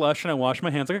I had flushed and I washed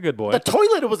my hands like a good boy. The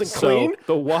toilet wasn't clean.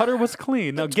 The water was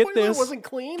clean. Now, get this. Wasn't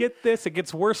clean. Get this. It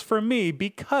gets worse for me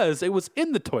because it was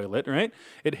in the toilet, right?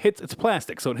 It's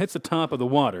plastic, so it hits the top of the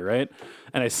water, right?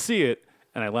 And I see it,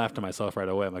 and I laugh to myself right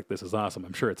away. I'm like, this is awesome.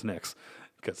 I'm sure it's Nick's.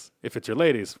 Because if it's your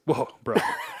ladies, whoa, bro.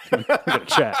 We got to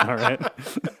chat, all right?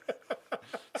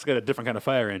 It's got a different kind of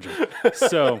fire engine.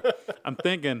 So I'm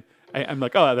thinking... I'm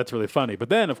like, oh, that's really funny. But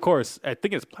then, of course, I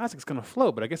think it's plastic's going to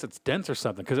float, but I guess it's dense or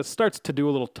something because it starts to do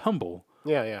a little tumble.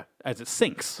 Yeah. As it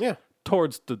sinks. Yeah.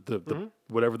 Towards the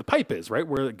whatever the pipe is, right?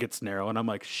 Where it gets narrow. And I'm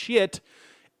like, shit.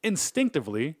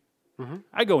 Instinctively,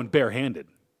 I go in barehanded.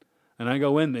 And I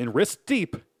go in wrist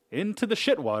deep into the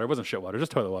shit water. It wasn't shit water,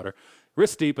 just toilet water.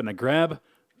 Wrist deep, and I grab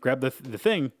the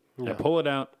thing, I pull it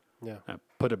out, I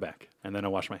put it back, and then I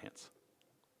wash my hands.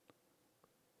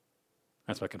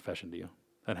 That's my confession to you.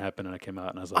 That happened, and I came out,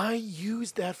 and I was like... I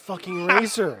used that fucking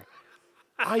razor.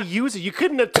 I used it. You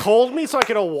couldn't have told me so I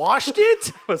could have washed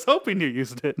it? I was hoping you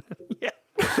used it. Yeah.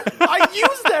 I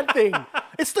used that thing.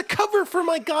 It's the cover for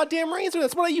my goddamn razor.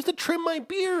 That's what I use to trim my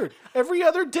beard every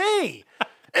other day.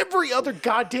 Every other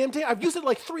goddamn day. I've used it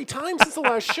like 3 times since the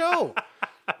last show.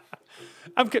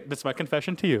 That's my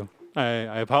confession to you.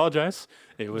 I apologize.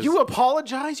 It was. You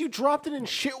apologize? You dropped it in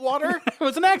shit water? It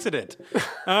was an accident.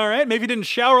 All right. Maybe you didn't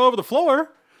shower all over the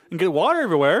floor and get water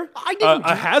everywhere. I didn't.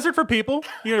 A hazard for people.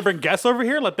 You're going to bring guests over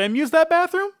here and let them use that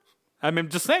bathroom? I mean,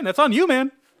 just saying. That's on you,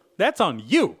 man. That's on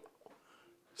you.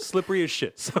 Slippery as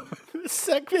shit. So This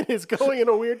segment is going in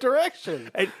a weird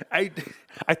direction. I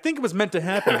think it was meant to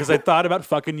happen because I thought about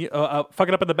fucking up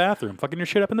in the bathroom, fucking your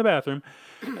shit up in the bathroom,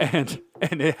 and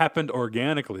it happened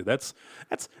organically. That's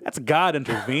God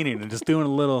intervening and just doing a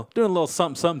little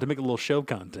something to make a little show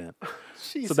content.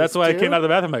 Jesus, So that's why I came out of the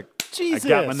bathroom like, Jesus. I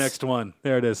got my next one.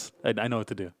 There it is. I know what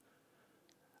to do.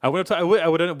 I wouldn't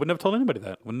have told anybody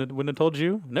that. Wouldn't have told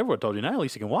you. Never would have told you. Now at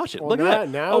least you can watch it. Well, Look at that.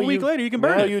 Now A week later you can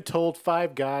burn now it. you told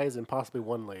 5 guys and possibly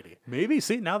 1 lady. Maybe.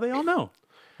 See, now they all know.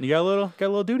 You got a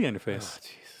little duty on your face. Oh,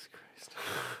 Jesus Christ.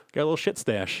 Got a little shit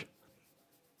stash.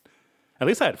 At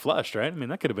least I had flushed, right? I mean,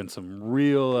 that could have been some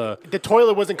real. The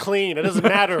toilet wasn't clean. It doesn't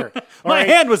matter. My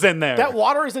hand was in there. That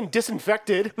water isn't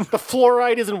disinfected. The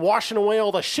fluoride isn't washing away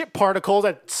all the shit particles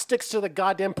that sticks to the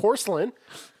goddamn porcelain.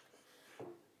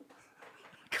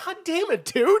 God damn it,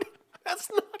 dude. That's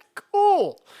not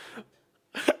cool.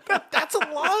 That's a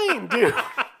line, dude.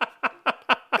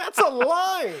 That's a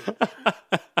line.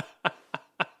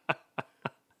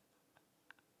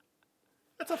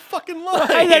 That's a fucking line.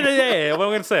 What am I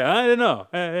going to say? I don't know.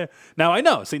 Now I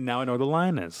know. See, now I know where the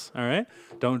line is. All right?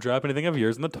 Don't drop anything of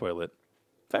yours in the toilet.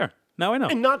 Fair. Now I know.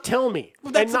 And not tell me.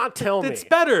 It's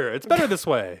better. It's better this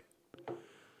way.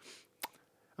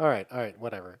 All right,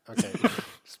 whatever. Okay,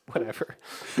 whatever.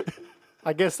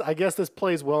 I guess this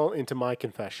plays well into my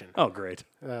confession. Oh, great.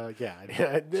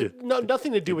 Yeah.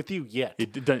 Nothing to do with you yet. You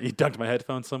dunked my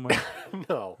headphones somewhere?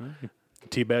 No.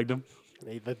 Teabagged them?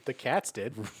 The cats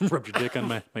did. Rubbed your dick on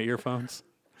my earphones?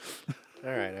 All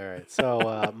right.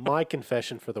 So my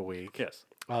confession for the week. Yes.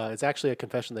 It's actually a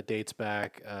confession that dates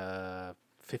back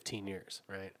 15 years,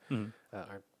 right? Mm-hmm.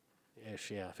 Or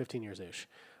ish, yeah, 15 years ish.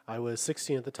 I was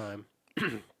 16 at the time.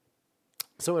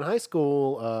 So in high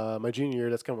school, my junior year,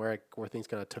 that's kind of where things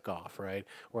kind of took off, right?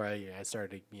 Where I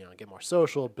started to get more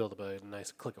social, build up a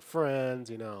nice clique of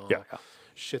friends, Yeah.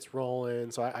 shit's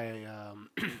rolling. So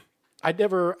I'd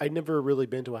never really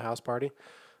been to a house party.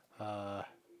 I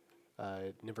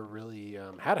never really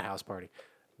had a house party,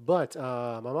 but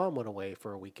my mom went away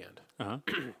for a weekend. Uh-huh.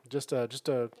 just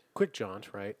a quick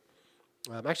jaunt, right?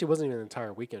 Actually, it wasn't even an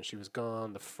entire weekend. She was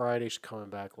gone the Friday. She's coming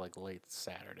back like late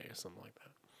Saturday or something like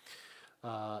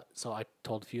that. So I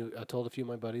told a few of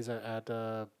my buddies at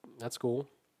school,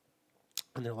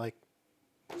 and they're like,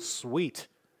 "Sweet,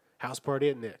 house party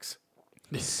at Nick's."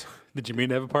 Did you mean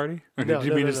to have a party? Or No, did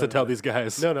you mean just to tell these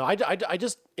guys? No. I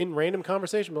just in random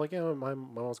conversation, be like, "Yeah, my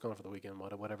mom's gone for the weekend,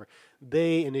 whatever."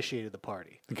 They initiated the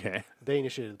party. Okay. They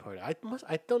initiated the party. I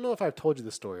don't know if I've told you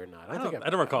the story or not. I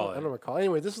don't recall it. I don't recall.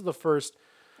 Anyway, this is the first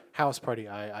house party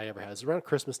I ever had. It was around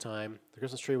Christmas time. The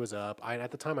Christmas tree was up.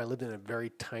 At the time, I lived in a very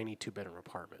tiny 2-bedroom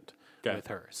apartment with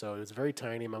her. So it was very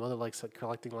tiny. My mother likes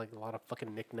collecting like a lot of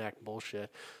fucking knick-knack bullshit.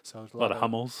 So it was A lot of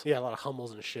Hummels? Yeah, a lot of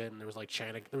Hummels and shit. And there was like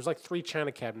China. There was like 3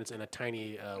 China cabinets in a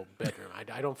tiny bedroom.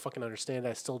 I don't fucking understand.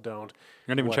 I still don't.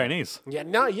 You're not even Chinese. Yeah.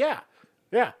 No. Yeah.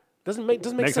 Doesn't make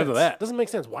Makes sense. of that. Doesn't make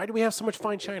sense. Why do we have so much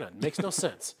fine china? It makes no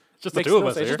sense. Just the two of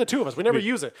us It's here. just the two of us. We never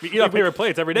use it. We eat off paper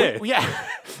plates every day. Yeah.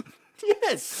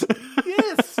 Yes.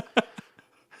 It's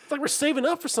like we're saving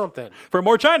up for something. For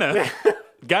more China.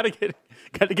 Gotta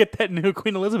get that new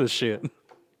Queen Elizabeth shit.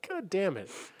 God damn it.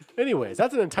 Anyways,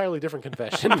 that's an entirely different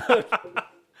confession.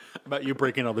 About you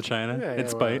breaking all the China in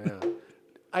spite.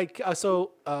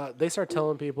 So they start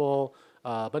telling people.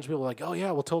 A bunch of people are like, "Oh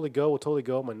yeah, we'll totally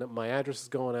go. My address is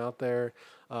going out there."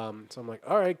 So I'm like,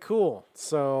 "All right, cool."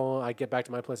 So I get back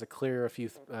to my place. I clear a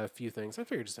few things. I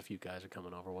figured just a few guys are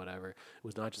coming over, whatever. It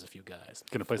was not just a few guys.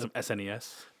 Gonna play some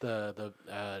SNES. The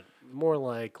more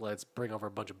like let's bring over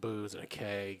a bunch of booze and a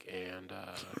keg and.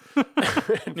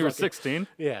 You were 16.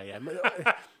 Yeah.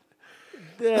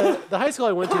 The high school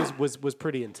I went to was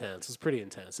pretty intense. It was pretty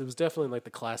intense. It was definitely like the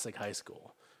classic high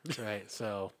school, right?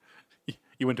 So.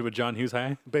 You went to a John Hughes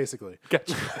High? Basically.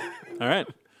 Gotcha. All right.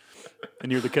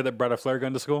 And you were the kid that brought a flare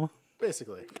gun to school?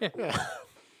 Basically. Yeah.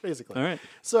 Basically. All right.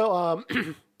 So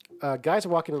guys are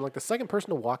walking in. Like the second person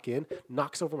to walk in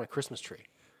knocks over my Christmas tree.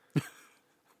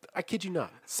 I kid you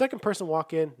not. Second person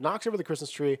walk in, knocks over the Christmas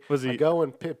tree. I go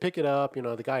and pick it up.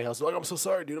 The guy yells, like, "I'm so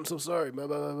sorry, dude. I'm so sorry." Blah,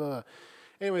 blah, blah, blah.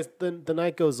 Anyways, then the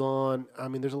night goes on. I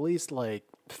mean, there's at least like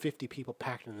 50 people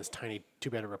packed in this tiny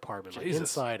 2-bedroom apartment, like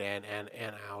inside and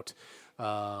out.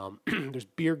 There's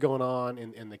beer going on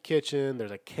in the kitchen.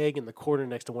 There's a keg in the corner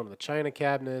next to one of the china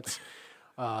cabinets.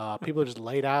 People are just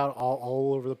laid out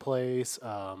all over the place.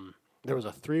 There was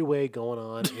a 3-way going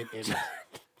on in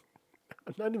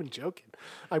I'm not even joking.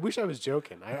 I wish I was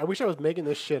joking. I wish I was making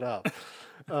this shit up.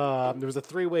 There was a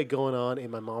 3-way going on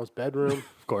in my mom's bedroom.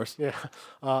 Of course. Yeah.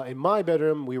 In my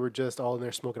bedroom, we were just all in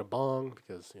there smoking a bong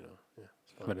because,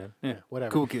 it's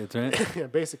Whatever. Cool kids, right? Yeah,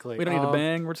 basically. We don't need to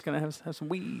bang. We're just gonna have some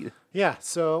weed. Yeah.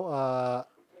 So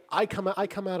I come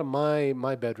out of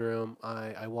my bedroom.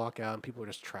 I walk out and people are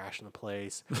just trashing the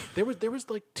place. There was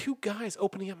like 2 guys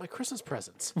opening up my Christmas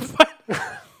presents.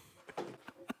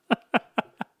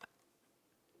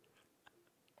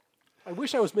 I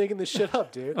wish I was making this shit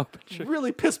up, dude. Oh, sure. It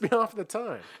really pissed me off at the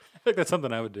time. I think that's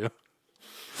something I would do.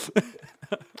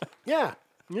 Yeah.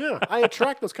 I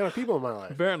attract those kind of people in my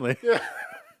life. Apparently. Yeah.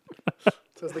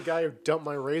 Says the guy who dumped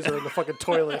my razor in the fucking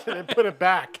toilet and then put it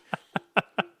back.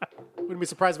 Wouldn't be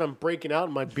surprised if I'm breaking out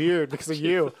in my beard because of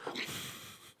you.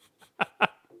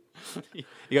 You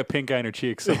got pink eye on your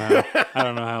cheeks somehow. I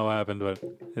don't know how it happened, but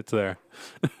it's there.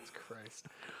 Jesus Christ.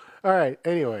 All right.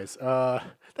 Anyways,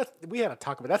 we had to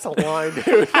talk about. That's a line,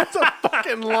 dude. That's a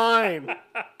fucking line.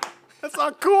 That's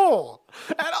not cool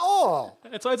at all.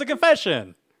 It's a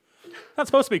confession. Not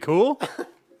supposed to be cool.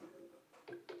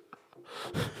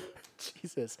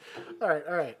 Jesus. All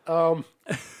right.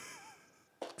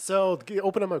 So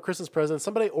open up my Christmas present.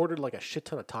 Somebody ordered like a shit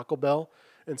ton of Taco Bell,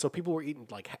 and so people were eating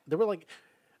there were like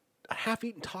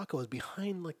half-eaten tacos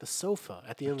behind like the sofa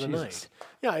at the end of the night.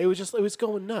 Yeah, it was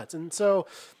going nuts. And so,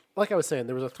 like I was saying,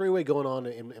 there was a 3-way going on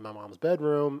in my mom's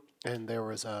bedroom, and there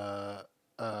was a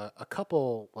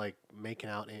couple like making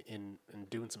out and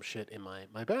doing some shit in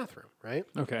my bathroom, right?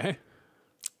 Okay.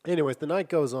 Anyways, the night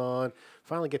goes on.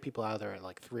 Finally get people out of there at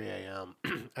like 3 a.m.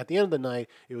 At the end of the night,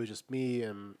 it was just me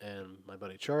and my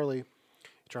buddy Charlie.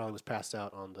 Charlie was passed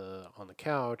out on the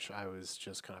couch. I was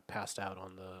just kind of passed out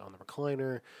on the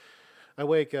recliner. I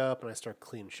wake up and I start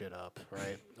cleaning shit up,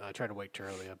 right? I try to wake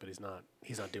Charlie up, but he's not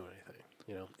doing anything,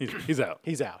 you know? He's out.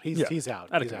 He's out. He's out.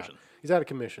 Out of commission. He's out of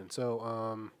commission. So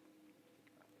I'm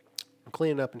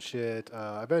cleaning up and shit.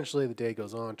 Eventually the day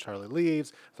goes on. Charlie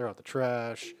leaves. Throw out the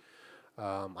trash.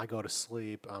 I go to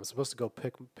sleep. I'm supposed to go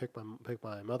pick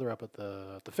my mother up at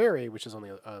the ferry, which is on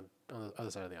the other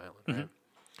side of the island,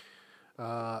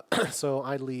 right? So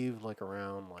I leave like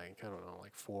around like I don't know,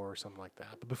 like 4 or something like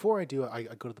that. But before I do, I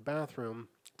go to the bathroom,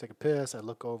 take a piss. I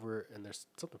look over and there's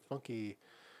something funky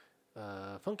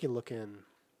looking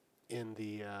in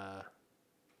the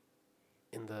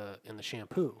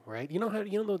shampoo, right? You know how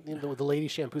the lady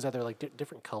shampoos out there like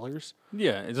different colors.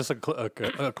 Yeah, is this a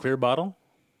clear bottle?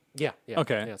 Yeah.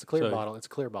 Okay. Yeah, it's a clear bottle. It's a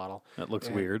clear bottle. That looks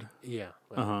weird. Yeah.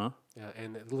 Uh-huh. Yeah,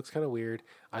 and it looks kind of weird.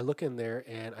 I look in there,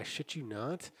 and I shit you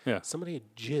not, somebody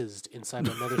had jizzed inside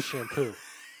my mother's shampoo.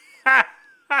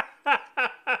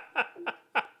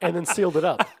 And then sealed it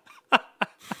up.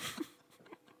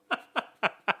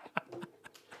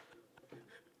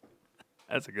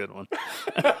 That's a good one.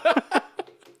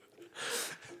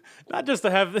 Not just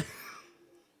to have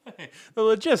the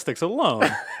logistics alone.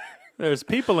 There's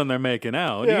people in there making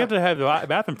out. Yeah. You have to have the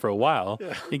bathroom for a while.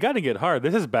 Yeah. You got to get hard.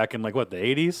 This is back in like what, the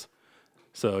 80s?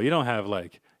 So you don't have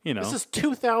like, you know. This is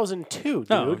 2002, dude.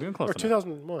 No, close or enough.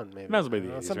 2001, maybe. Might as well be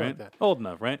the 80s, something right? like that. Old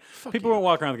enough, right? People weren't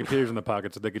walking around with computers in their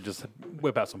pockets so they could just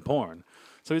whip out some porn.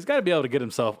 So he's got to be able to get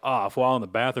himself off while in the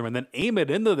bathroom and then aim it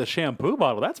into the shampoo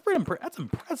bottle. That's pretty. That's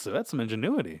impressive. That's some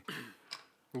ingenuity.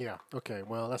 Yeah. Okay.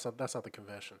 Well, that's not the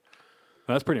confession.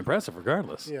 Well, that's pretty impressive,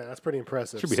 regardless. Yeah, that's pretty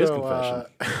impressive. Should be his confession.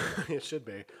 It should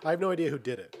be. I have no idea who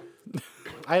did it.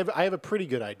 I have a pretty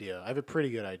good idea.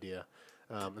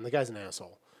 And the guy's an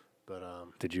asshole. But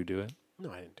did you do it?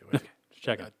 No, I didn't do it. Okay, just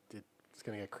checking. It's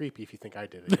gonna get creepy if you think I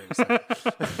did it. Here in a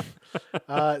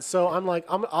second. So I'm like,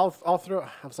 I'll throw.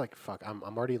 I was like, fuck. I'm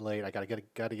already late. I gotta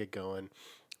get going.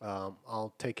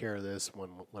 I'll take care of this when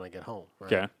I get home.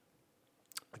 Right? Okay.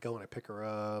 I go and I pick her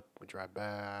up. We drive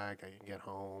back. I get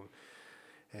home.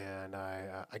 And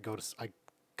I go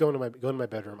into my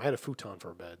bedroom. I had a futon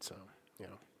for a bed, so you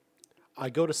know. I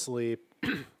go to sleep,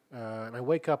 and I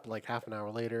wake up like half an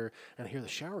hour later, and I hear the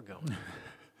shower going.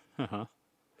 Uh-huh.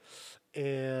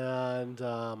 And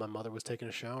my mother was taking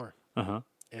a shower. Uh-huh.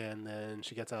 And then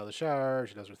she gets out of the shower.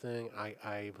 She does her thing.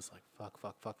 I was like,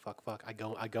 fuck.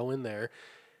 I go in there.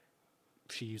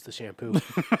 She used the shampoo.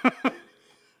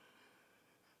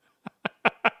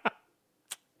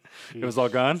 It was all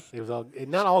gone? It was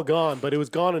not all gone, but it was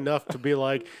gone enough to be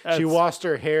like she washed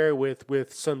her hair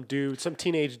with some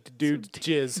teenage dude's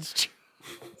jizz.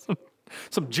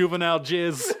 Some juvenile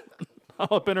jizz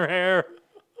all up in her hair.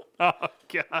 Oh,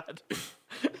 God.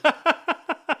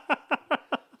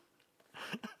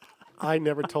 I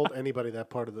never told anybody that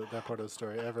part of the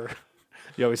story ever.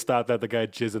 You always thought that the guy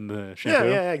jizzed in the shampoo?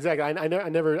 Yeah, exactly. I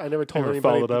never told anybody.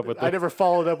 Followed up with I never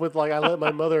followed up with like I let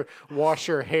my mother wash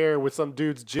her hair with some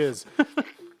dude's jizz.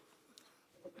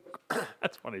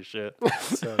 That's funny shit.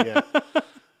 So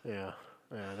yeah.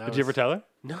 Did you ever tell her?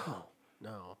 No.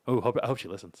 Oh, I hope she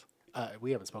listens.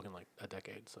 We haven't spoken like a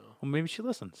decade, so. Well, maybe she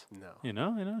listens. No. You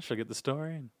know, she'll get the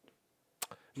story. And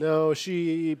No,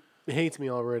 she hates me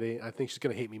already. I think she's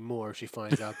gonna hate me more if she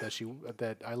finds out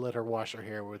that I let her wash her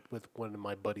hair with one of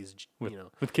my buddies.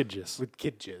 with kid jizz. With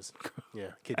kid jizz. Yeah,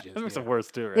 kid jizz. That makes yeah. it worse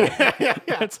too, right?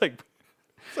 yeah. It's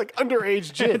like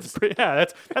underage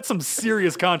jizz. that's some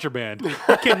serious contraband.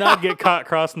 You cannot get caught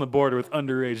crossing the border with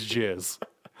underage jizz.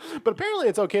 But apparently,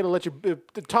 it's okay to let you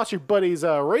toss your buddy's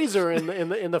razor in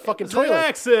the fucking It's an toilet.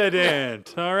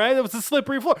 accident. All right, it was a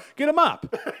slippery floor. Get him up.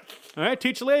 All right,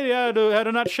 teach a lady how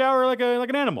to not shower like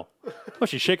an animal. What,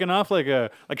 she's shaking off like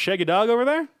Shaggy Dog over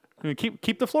there? I mean,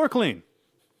 keep the floor clean.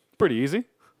 Pretty easy.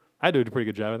 I do a pretty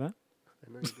good job of that.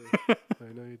 I know you do.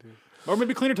 I know you do. Or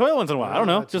maybe clean her toilet once in a while. I don't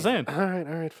know. Just saying. All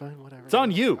right, fine, whatever. It's on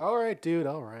you. All right, dude.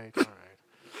 All right.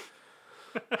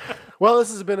 Well, this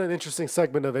has been an interesting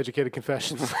segment of Educated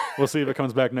Confessions. We'll see if it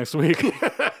comes back next week.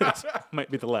 This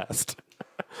might be the last.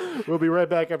 We'll be right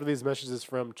back after these messages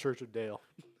from Church of Dale.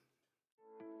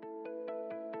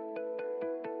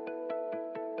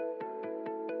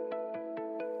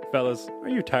 Fellas, are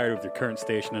you tired with your current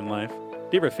station in life? Do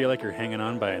you ever feel like you're hanging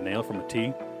on by a nail from a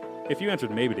T? If you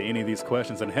answered maybe to any of these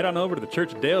questions, then head on over to the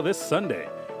Church of Dale this Sunday.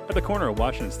 At the corner of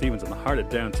Washington and Stevens in the heart of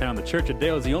downtown, the Church of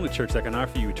Dale is the only church that can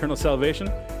offer you eternal salvation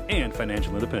and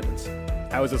financial independence.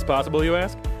 How is this possible, you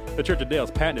ask? The Church of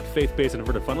Dale's patented faith-based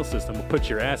inverted funnel system will put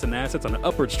your ass and assets on an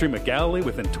upward stream of Galilee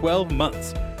within 12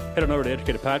 months. Head on over to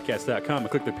educatedpodcast.com and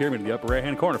click the pyramid in the upper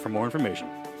right-hand corner for more information.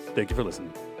 Thank you for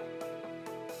listening.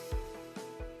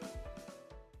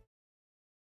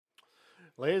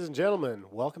 Ladies and gentlemen,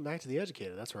 welcome back to The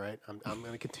Educated. That's right. I'm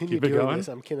going to continue Keep it doing going? this.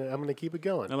 I'm going to keep it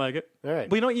going. I like it. All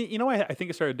right. Well, you know, I think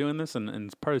I started doing this, and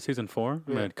it's part of season 4. I'm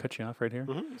going to cut you off right here.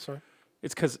 Mm-hmm. Sorry.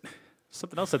 It's because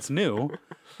something else that's new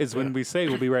is when we say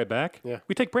we'll be right back,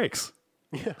 we take breaks.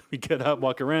 Yeah. We get up,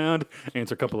 walk around,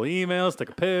 answer a couple of emails,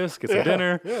 take a piss, get some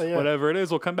dinner, whatever it is,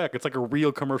 we'll come back. It's like a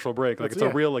real commercial break. Like it's a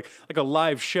real, like a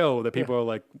live show that people are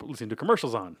like listening to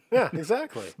commercials on. Yeah,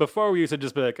 exactly. Before we used to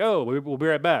just be like, oh, we'll be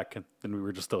right back. And then we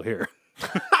were just still here.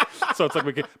 So it's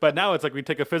like but now it's like we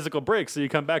take a physical break. So you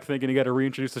come back thinking you got to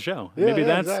reintroduce the show. Yeah, maybe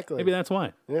exactly. that's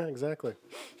why. Yeah, exactly.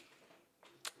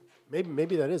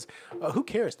 Maybe that is. Who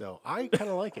cares though? I kind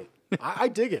of like it. I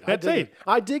dig it.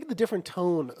 I dig the different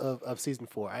tone of season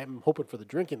 4. I'm hoping for the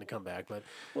drinking to come back, but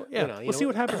we'll see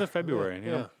what happens in February.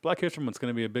 You know, Black History Month's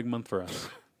going to be a big month for us.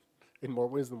 In more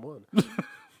ways than one.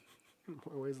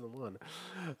 More ways than one.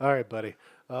 All right, buddy.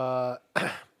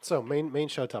 So main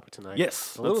show topic tonight.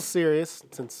 Yes, a little serious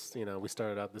since we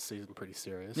started out this season pretty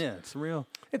serious. Yeah, it's real.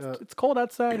 It's cold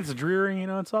outside. It's dreary.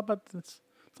 It's all about it's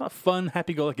not fun,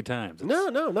 happy-go-lucky times. No,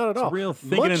 not at all. It's real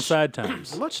thinking inside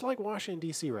times. Much like Washington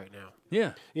D.C. right now.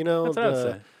 Yeah, that's what I would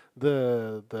say.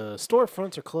 The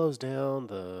storefronts are closed down.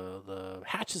 The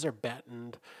hatches are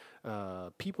battened.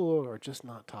 People are just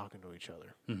not talking to each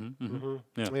other. Yeah.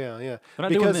 They're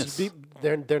not doing this.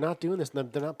 They're not doing this. They're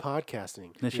not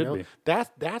podcasting. They should be.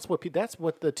 That's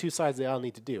what the two sides of the aisle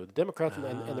need to do. The Democrats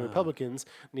and the Republicans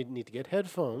need to get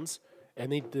headphones and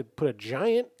need to put a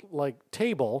giant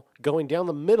table going down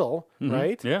the middle,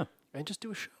 right? Yeah. And just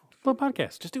do a show. A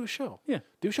podcast. Just do a show. Yeah.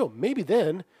 Do a show. Maybe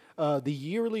then the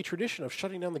yearly tradition of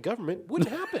shutting down the government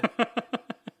wouldn't happen.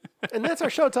 And that's our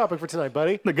show topic for tonight,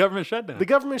 buddy. The government shutdown. The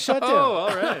government shutdown. Oh,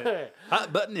 all right.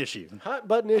 Hot button issue. Hot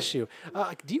button issue.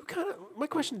 Do you my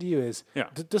question to you is,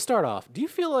 to start off, do you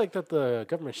feel like that the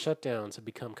government shutdowns have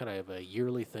become kind of a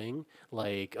yearly thing?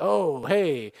 Like, oh,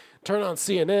 hey, turn on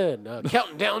CNN,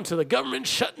 counting down to the government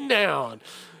shutting down.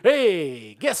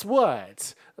 Hey, guess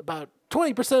what? About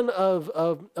 20% of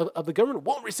the government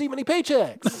won't receive any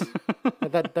paychecks.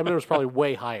 that number is probably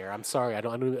way higher. I'm sorry. I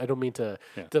don't mean to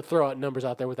throw out numbers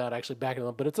out there without actually backing them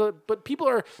up. But people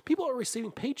are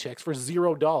receiving paychecks for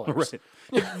 $0. Right.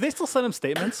 They still send them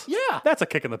statements. Yeah. That's a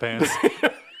kick in the pants.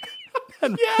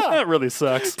 That really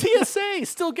sucks. TSA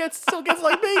still gets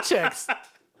paychecks.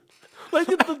 Like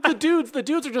the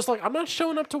dudes are just like, I'm not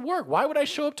showing up to work. Why would I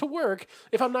show up to work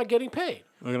if I'm not getting paid?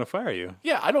 We're gonna fire you.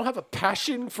 Yeah, I don't have a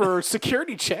passion for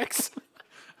security checks.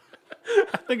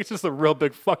 I think it's just a real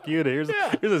big fuck you to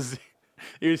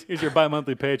here's your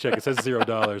bi-monthly paycheck. It says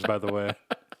 $0, by the way.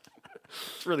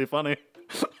 It's really funny.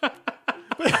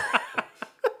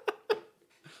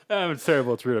 It's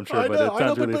terrible. It's rude, I'm sure, but it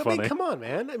sounds really funny. I mean, come on,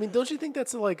 man. I mean, don't you think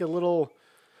that's like a little?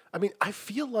 I mean, I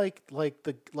feel like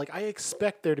I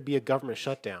expect there to be a government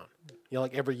shutdown.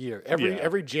 Like every year,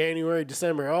 every January,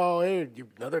 December. Oh, hey,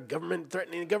 another government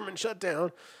threatening a government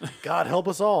shutdown. God help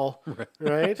us all,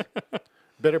 right?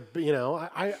 better,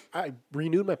 I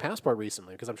renewed my passport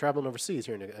recently because I'm traveling overseas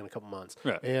here in a couple months.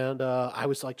 Right. And I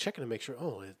was like checking to make sure,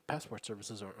 passport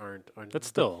services aren't That's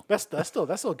still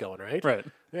going, right? right.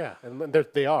 Yeah, and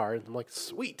they are. And I'm like,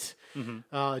 sweet.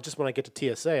 Just when I get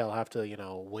to TSA, I'll have to,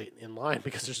 wait in line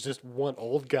because there's just one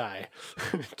old guy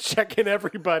checking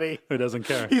everybody. Who doesn't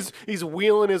care? He's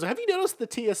wheeling his. Have you noticed the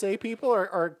TSA people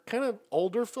are kind of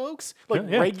older folks, like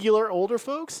regular older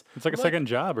folks? It's like a second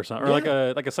job or something, or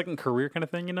like a second career kind of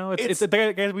thing. It's the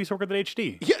guys we used to work with at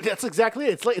HD. Yeah, that's exactly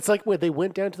it. It's like when they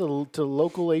went down to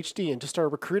local HD and just started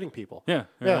recruiting people. Yeah,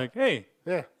 they're like, hey,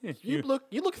 yeah, you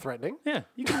look threatening. Yeah,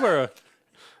 you can wear a.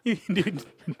 Do you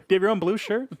have your own blue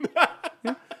shirt? Yeah.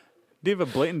 Do you have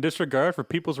a blatant disregard for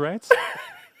people's rights?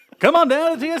 Come on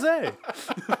down to TSA.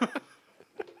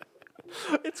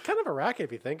 It's kind of a racket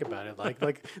if you think about it.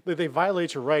 Like they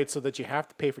violate your rights so that you have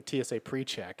to pay for TSA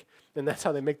pre-check, and that's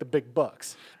how they make the big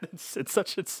bucks. It's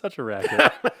such a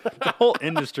racket. The whole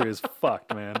industry is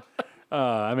fucked, man.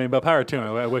 But power to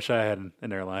them. I wish I had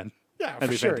an airline. Yeah, That'd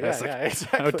for be sure. fantastic. Yeah,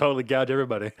 exactly. I would totally gouge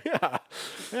everybody.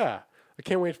 Yeah. I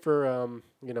can't wait for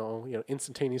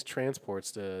instantaneous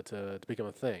transports to become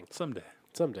a thing Someday.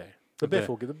 The Biff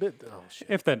will get the bit. Oh shit!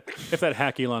 If that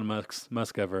hack Elon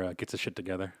Musk ever gets his shit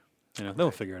together,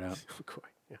 they'll figure it out.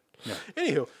 Yeah.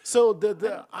 Anywho, so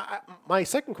my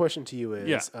second question to you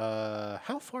is,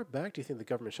 how far back do you think the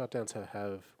government shutdowns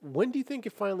have? When do you think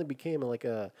it finally became like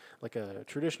a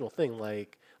traditional thing?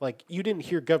 Like you didn't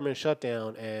hear government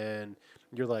shutdown and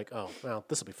you're like, oh well,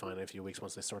 this will be fine in a few weeks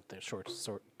once they sort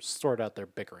out their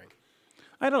bickering.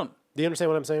 I don't. Do you understand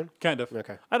what I'm saying? Kind of.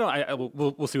 Okay. I don't.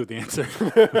 We'll see what the answer.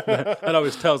 that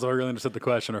always tells if I really understood the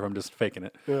question or if I'm just faking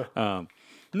it. Yeah.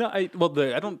 No. I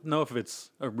don't know if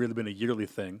it's really been a yearly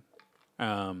thing.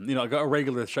 Like a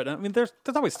regular shutdown. I mean, there's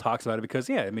always talks about it because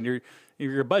you're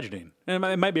budgeting, and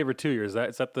it might be every 2 years.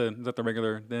 Is that the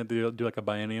regular? They do like a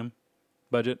biennium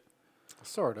budget.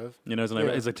 Sort of.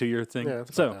 It's a 2 year thing. Yeah,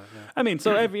 so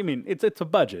it's a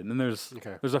budget, and there's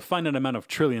a finite amount of $1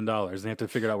 trillion, and you have to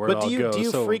figure out where it all goes. Do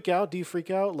you freak out? Do you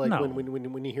freak out No.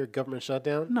 when you hear government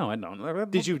shutdown? No, I don't.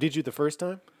 Did you the first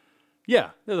time? Yeah,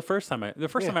 the first time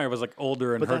I was like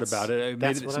older and heard about it, it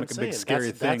made it seem like a big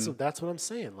scary thing. That's what I'm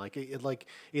saying. Like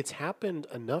it's happened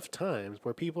enough times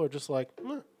where people are just like,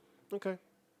 okay.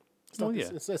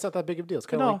 It's not that big of a deal. It's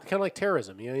kind of like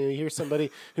terrorism. You hear somebody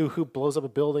who blows up a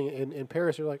building in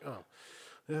Paris. You're like, oh,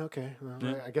 yeah, okay.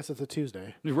 Well, I guess it's a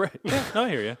Tuesday. Right. Yeah, no, I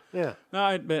hear you. Yeah. No,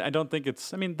 I don't think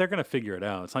it's. I mean, they're going to figure it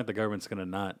out. It's not like the government's going to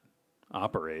not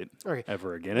operate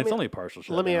ever again. It's only partial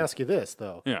shutdown. Let me ask you this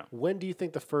though. Yeah. When do you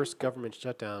think the first government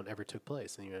shutdown ever took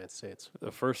place in the United States?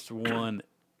 The first one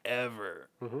ever.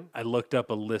 Mm-hmm. I looked up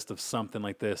a list of something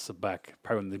like this back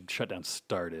probably when the shutdown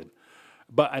started.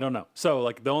 But I don't know. So,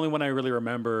 like, the only one I really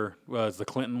remember was the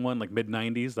Clinton one, like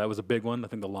mid-90s. That was a big one. I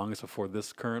think the longest before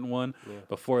this current one. Yeah.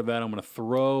 Before that, I'm going to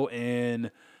throw in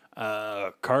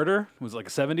Carter. It was like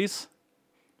 70s?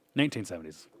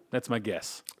 1970s. That's my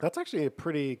guess. That's actually a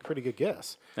pretty good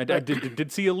guess. I did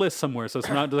see a list somewhere, so it's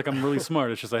not like I'm really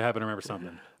smart. It's just I happen to remember something.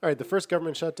 All right, the first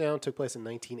government shutdown took place in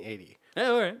 1980.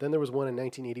 Yeah, all right. Then there was one in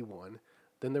 1981.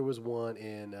 Then there was one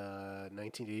in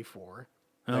 1984.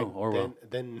 Oh, Orwell.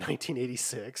 Then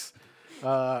 1986.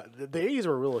 The 80s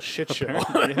were a real shit show.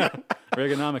 Yeah.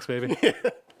 Reaganomics, baby. Yeah.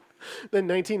 Then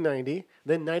 1990.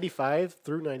 Then 95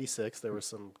 through 96. There was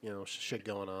some shit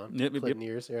going on. Clinton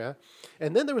years, yeah.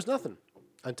 And then there was nothing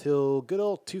until good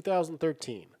old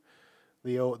 2013.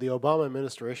 The Obama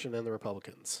administration and the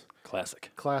Republicans. Classic.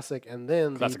 And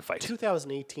then Classic fight.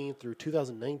 2018 through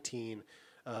 2019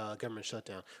 government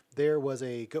shutdown. There was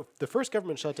the first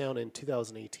government shutdown in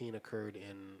 2018 occurred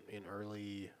in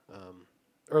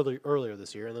earlier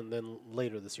this year, and then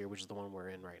later this year, which is the one we're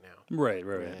in right now. Right.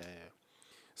 Yeah.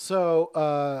 So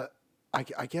I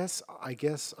guess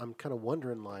I'm kind of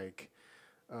wondering like,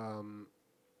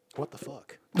 what the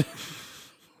fuck?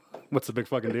 What's the big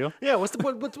fucking deal? Yeah, what's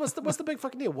the big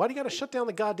fucking deal? Why do you got to shut down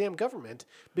the goddamn government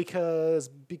because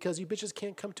you bitches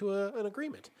can't come to an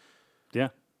agreement? Yeah.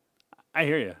 I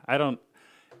hear you. I don't.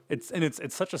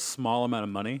 It's such a small amount of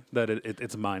money that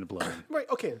it's mind blowing. Right.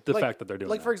 Okay. The fact that they're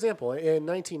doing for example, in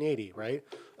 1980, right,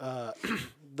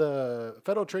 the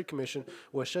Federal Trade Commission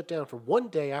was shut down for 1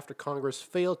 day after Congress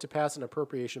failed to pass an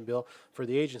appropriation bill for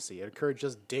the agency. It occurred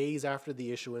just days after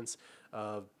the issuance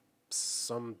of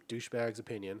some douchebag's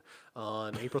opinion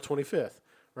on April 25th.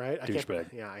 right?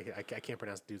 Douchebag. I can't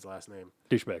pronounce the dude's last name.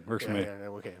 Douchebag works for me. Yeah,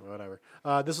 okay, whatever.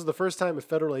 This was the first time a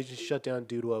federal agency shut down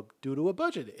due to a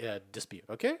budget dispute.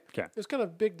 Okay, Okay. it was kind of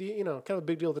a big deal, kind of a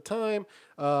big deal at the time.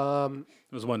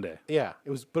 It was one day. Yeah,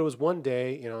 but it was one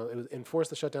day. It was enforced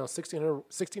the shutdown.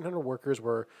 1,600 workers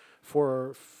were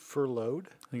furloughed.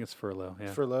 I think it's furlough.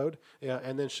 Yeah. Furloughed. Yeah,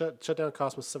 and then shutdown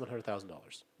cost was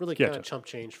 $700,000. Really kind of chump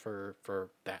change for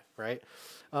that, right?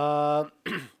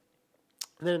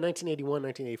 And then in 1981,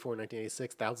 1984, and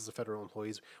 1986, thousands of federal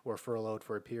employees were furloughed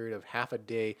for a period of half a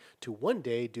day to 1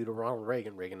 day due to Ronald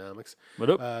Reagan, Reaganomics.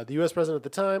 What up? The U.S. president at the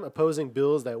time opposing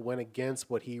bills that went against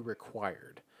what he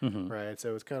required. Right,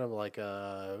 so it's kind of like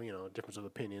a difference of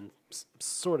opinion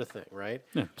sort of thing, right?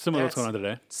 Yeah, similar to what's going on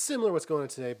today. Similar what's going on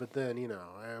today, but then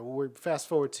we're fast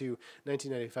forward to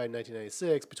 1995,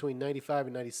 1996. Between 95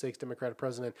 and 96, Democratic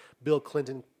President Bill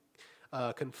Clinton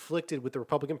conflicted with the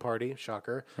Republican Party,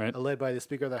 shocker, Right. Led by the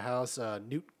Speaker of the House,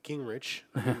 Newt Gingrich.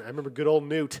 I remember good old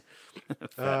Newt.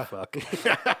 Fat fuck.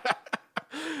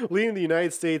 Leading the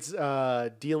United States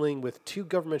dealing with 2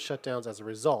 government shutdowns as a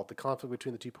result. The conflict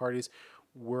between the two parties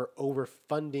were over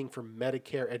funding for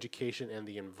Medicare, education, and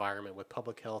the environment, with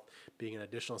public health being an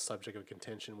additional subject of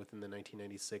contention within the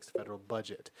 1996 federal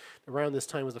budget. Around this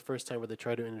time was the first time where they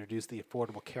tried to introduce the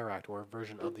Affordable Care Act, or a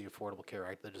version of the Affordable Care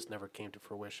Act that just never came to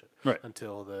fruition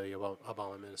until the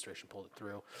Obama administration pulled it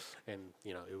through. And,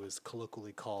 it was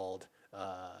colloquially called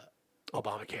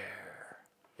Obamacare.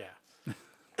 Yeah.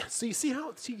 So you see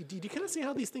do you kind of see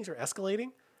how these things are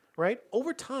escalating, right?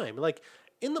 Over time, like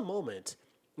in the moment,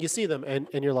 you see them and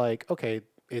you're like, okay,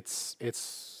 it's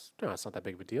not that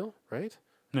big of a deal, right?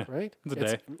 Yeah, Right? it's a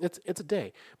day. It's a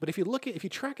day. But if you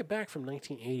track it back from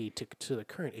 1980 to the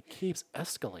current, it keeps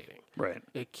escalating. Right.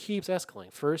 It keeps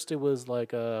escalating. First, it was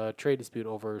like a trade dispute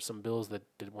over some bills that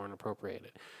weren't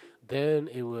appropriated. Then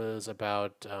it was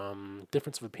about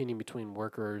difference of opinion between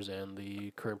workers and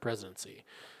the current presidency.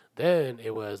 Then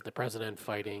it was the president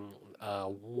fighting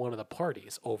one of the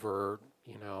parties over,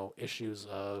 issues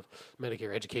of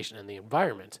Medicare, education, and the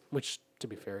environment, which, to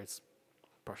be fair, it's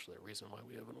partially the reason why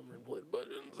we have an unemployed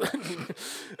budget.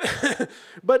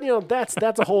 But,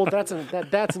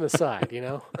 that's an aside,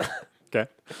 Okay.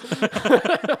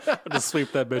 I'll just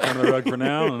sweep that bitch under the rug for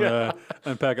now and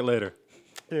unpack it later.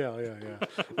 Yeah.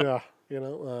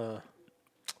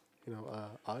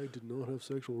 I did not have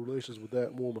sexual relations with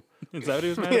that woman. Is that what he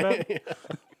was mad about?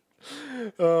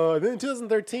 Then in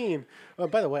 2013,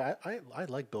 by the way, I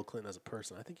like Bill Clinton as a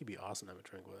person. I think he'd be awesome to have a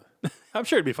drink with. I'm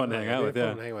sure it'd be fun to hang out with.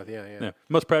 Fun to hang with, yeah.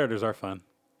 Most predators are fun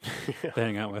to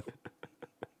hang out with.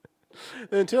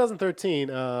 Then in 2013,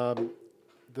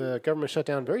 the government shut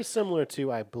down, very similar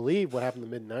to, I believe, what happened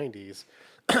in the mid-90s.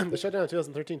 The shutdown in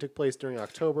 2013 took place during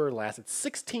October, lasted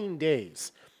 16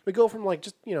 days. We go from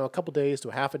just a couple days to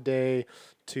a half a day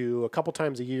to a couple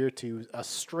times a year to a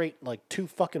straight 2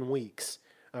 fucking weeks.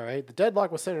 All right. The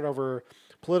deadlock was centered over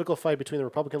political fight between the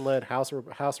Republican-led House of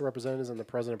Representatives and the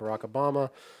President Barack Obama,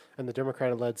 and the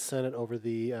Democratic-led Senate over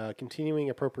the continuing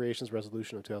appropriations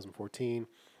resolution of 2014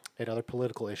 and other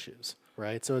political issues.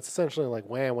 Right. So it's essentially like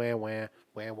wah wah wah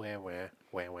wah wah wah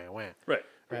wah wah wah. Right.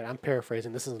 Right. I'm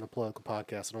paraphrasing. This isn't a political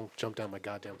podcast, so don't jump down my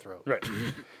goddamn throat. Right.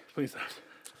 Please don't.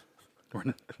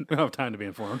 We don't have time to be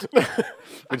informed. We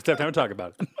just have time to talk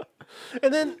about it.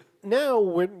 And then now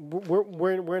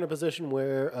we're in a position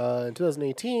where in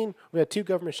 2018 we had 2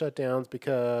 government shutdowns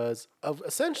because of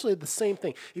essentially the same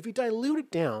thing. If you dilute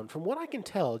it down, from what I can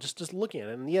tell, just looking at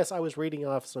it, and yes, I was reading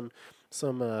off some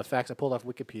facts I pulled off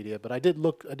Wikipedia, but I did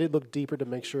look deeper to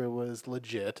make sure it was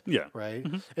legit. Yeah. Right.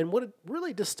 Mm-hmm. And what it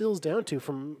really distills down to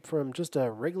from just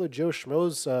a regular Joe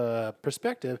Schmo's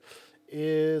perspective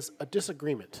is a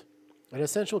disagreement. An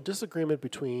essential disagreement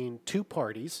between 2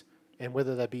 parties, and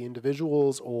whether that be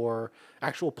individuals or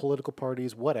actual political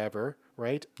parties, whatever,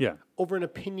 right? Yeah. Over an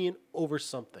opinion over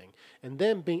something, and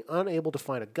then being unable to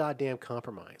find a goddamn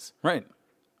compromise. Right.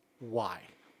 Why?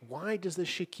 Why does this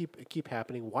shit keep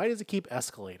happening? Why does it keep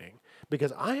escalating?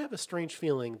 Because I have a strange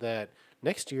feeling that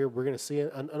next year we're going to see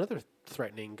another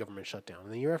threatening government shutdown,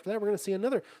 and the year after that we're going to see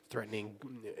another threatening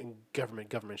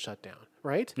government shutdown,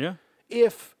 right? Yeah.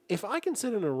 If I can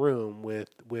sit in a room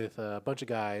with a bunch of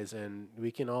guys and we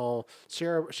can all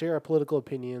share our political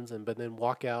opinions but then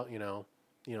walk out,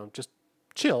 just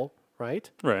chill, right?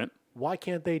 Right. Why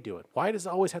can't they do it? Why does it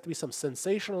always have to be some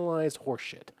sensationalized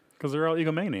horseshit? Because they're all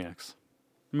egomaniacs.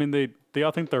 I mean, they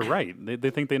all think they're right.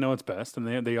 They think they know what's best, and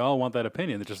they all want that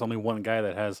opinion. There's just only one guy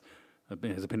that has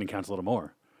his opinion counts a little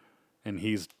more, and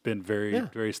he's been very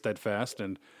very steadfast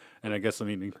and I guess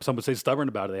some would say stubborn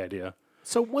about the idea.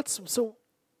 So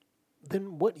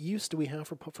then what use do we have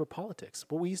for politics?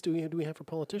 What use do we have for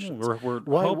politicians? We're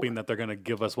hoping that they're going to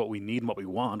give us what we need and what we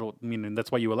want. I mean, and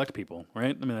that's why you elect people,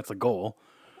 right? I mean, that's the goal.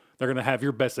 They're going to have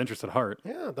your best interest at heart.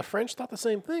 Yeah, the French thought the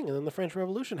same thing, and then the French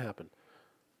Revolution happened.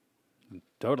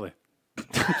 Totally.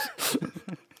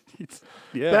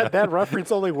 Yeah. That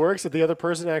reference only works if the other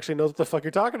person actually knows what the fuck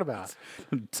you're talking about.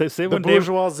 Save The when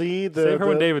bourgeoisie. save her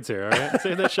when David's here, all right?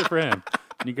 Save that shit for him.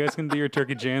 And you guys can do your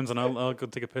turkey jams, and I'll go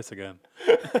take a piss again.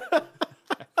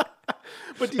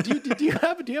 But do you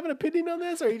have an opinion on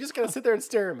this, or are you just gonna sit there and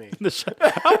stare at me?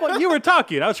 You were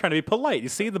talking. I was trying to be polite. You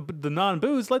see, the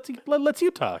non-booze lets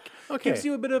you talk. Okay. Gives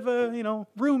you a bit of a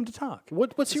room to talk.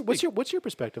 What's your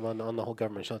perspective on the whole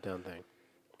government shutdown thing?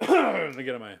 Let me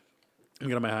get on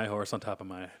my high horse on top of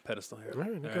my pedestal here. All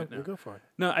right, you go for it.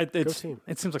 No, team.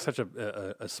 it seems like such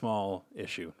a small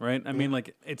issue, right? I mean,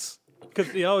 like it's because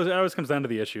it always comes down to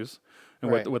the issues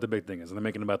and Right. what the big thing is, and they're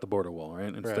making about the border wall,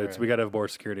 right? And Right. we got to have border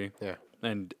security. Yeah.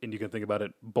 And you can think about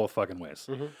it both fucking ways.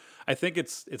 Mm-hmm. I think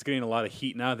it's getting a lot of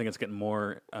heat now. I think it's getting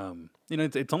more.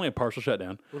 It's only a partial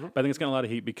shutdown, Mm-hmm. but I think it's getting a lot of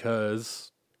heat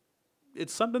because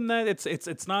it's something that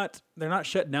it's not. They're not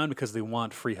shut down because they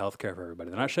want free healthcare for everybody.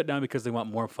 They're not shut down because they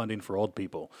want more funding for old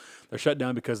people. They're shut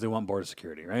down because they want border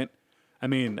security, right? I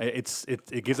mean,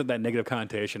 it gives it that negative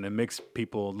connotation and makes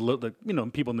people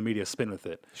people in the media spin with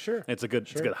it. Sure. It's a good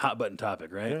hot button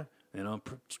topic, right? Yeah. You know,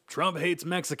 Trump hates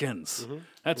Mexicans.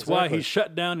 That's Exactly. why he's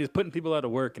shut down. He's putting people out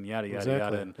of work and yada yada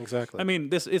yada. And Exactly. I mean,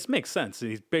 it makes sense.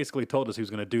 He basically told us he was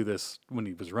going to do this when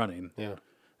he was running. Yeah.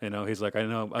 You know, he's like, I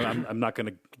know, I'm not going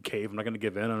to cave. I'm not going to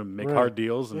give in. I'm going to make Right. hard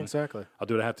deals, and Exactly. I'll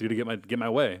do what I have to do to get my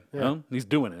way. You know? He's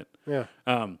doing it. Yeah.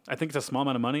 I think it's a small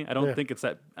amount of money. I don't Yeah. think it's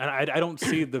that. I don't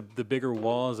see the bigger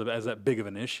wall as that big of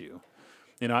an issue.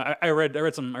 You know, I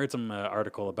read some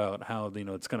article about how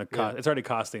it's going to cost. It's already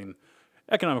costing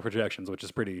economic projections, which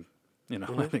is pretty.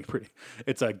 I think pretty.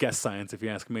 It's a guess science, if you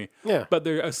ask me. Yeah. But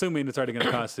they're assuming it's already going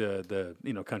to cost the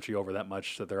country over that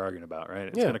much that they're arguing about, right?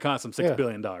 It's Yeah. going to cost them $6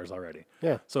 billion already.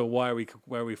 Yeah. So why are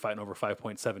we fighting over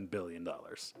 $5.7 billion?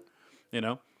 You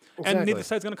know, Exactly. and neither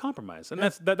side's going to compromise, and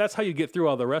that's how you get through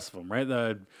all the rest of them,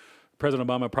 right? President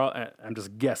Obama, I'm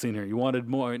just guessing here. You wanted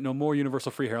more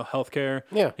universal free health care.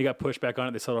 Yeah. He got pushed back on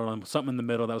it. They settled on something in the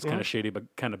middle that was kind of shady, but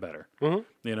kind of better.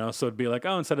 Mm-hmm. So it'd be like,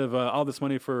 instead of all this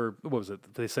money for, what was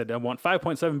it? They said, I want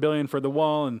 $5.7 billion for the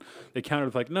wall. And they countered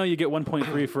with like, no, you get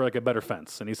 1.3 for like a better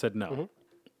fence. And he said, no. Mm-hmm.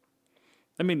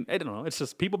 I mean, I don't know. It's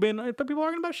just people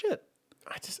arguing about shit.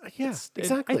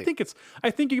 Exactly. I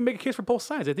think you can make a case for both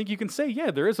sides. I think you can say, yeah,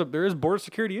 there is border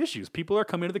security issues. People are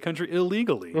coming into the country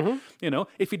illegally. Mm-hmm.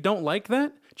 If you don't like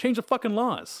that, change the fucking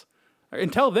laws.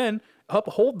 Until then,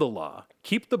 uphold the law.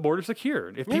 Keep the border secure.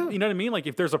 If people, you know what I mean? Like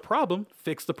if there's a problem,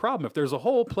 fix the problem. If there's a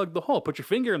hole, plug the hole. Put your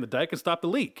finger in the dike and stop the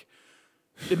leak.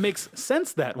 It makes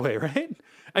sense that way, right?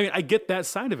 I mean, I get that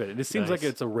side of it. It seems like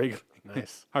it's a regular.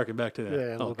 Nice. Harken back to that.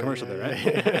 Yeah, commercial bit,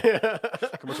 there,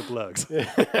 right? Commercial plugs.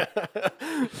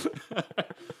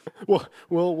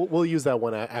 We'll use that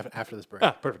one after this break.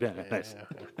 Perfect. Yeah, nice.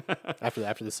 Yeah.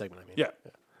 After this segment, I mean. Yeah.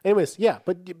 Anyways,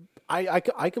 but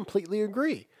I completely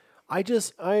agree. I've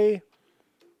been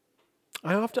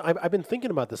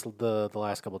thinking about this the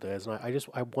last couple of days, and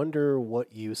I wonder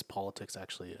what use politics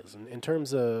actually is, in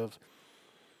terms of,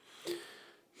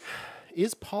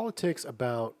 is politics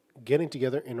about getting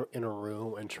together in a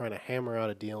room and trying to hammer out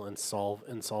a deal and solve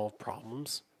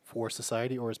problems for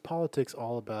society, or is politics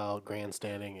all about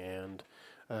grandstanding and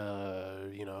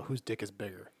whose dick is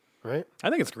bigger, right? I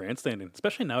think it's grandstanding,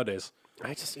 especially nowadays.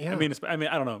 I mean,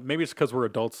 I don't know. Maybe it's because we're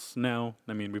adults now.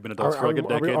 I mean, we've been adults for like a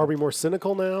decade. Are we more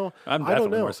cynical now? I'm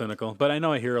definitely more cynical, but I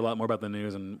know I hear a lot more about the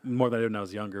news and more than I did when I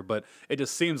was younger. But it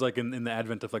just seems like in the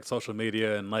advent of like social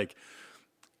media and like,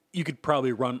 you could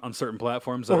probably run on certain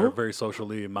platforms that are very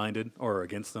socially minded or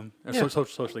against them, or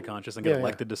socially conscious, and get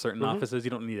elected to certain offices. You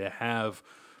don't need to have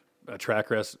a track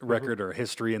record or a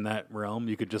history in that realm.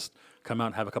 You could just come out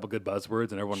and have a couple good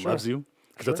buzzwords, and everyone loves you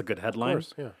because that's a good headline. Of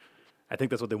course, yeah. I think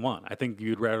that's what they want. I think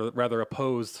you'd rather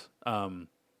oppose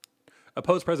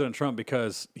President Trump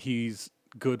because he's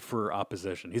good for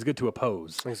opposition. He's good to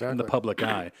oppose in the public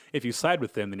eye. If you side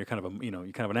with him, then you're kind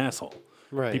of an asshole.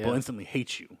 Right. People instantly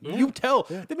hate you. You tell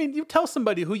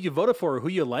somebody who you voted for or who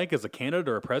you like as a candidate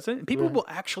or a president, and people will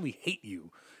actually hate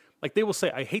you. Like they will say,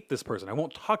 "I hate this person. I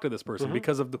won't talk to this person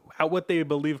because of what they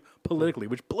believe politically,"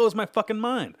 which blows my fucking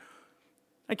mind.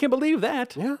 I can't believe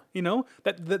that. Yeah.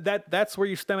 That's where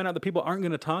you're stemming out that people aren't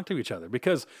going to talk to each other.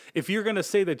 Because if you're going to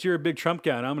say that you're a big Trump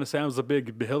guy and I'm going to say I was a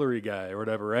big Hillary guy or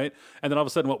whatever, right? And then all of a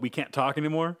sudden, we can't talk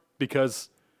anymore because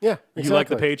Yeah, You like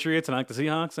the exactly. Patriots and I like the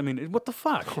Seahawks. I mean, what the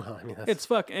fuck? Well, I mean, that's, It's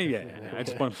fuck. Yeah. I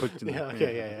just want to put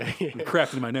yeah. I'm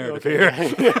crafting my narrative Okay, here.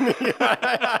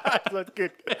 That's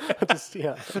good. Just,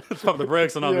 yeah. Let's pump the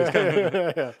brakes on all these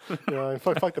guys.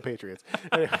 Fuck the Patriots.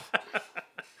 Anyway.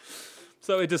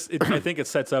 So I think it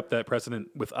sets up that precedent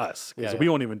with us because Yeah, we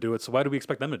won't even do it. So why do we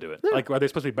expect them to do it? Like, are they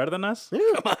supposed to be better than us? Come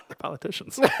on, they're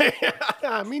politicians.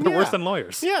 I mean, They're worse than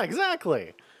lawyers. Yeah,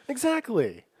 exactly.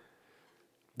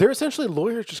 They're essentially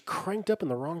lawyers just cranked up in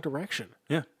the wrong direction.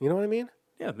 Yeah. You know what I mean?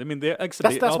 Yeah, I mean, like I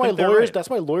said, That's why lawyers. Right. That's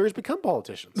why lawyers become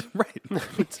politicians. Right.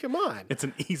 Come on. It's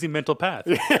an easy mental path.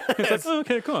 It's like, oh,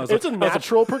 okay, cool. It's a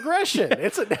natural progression.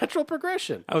 It's a natural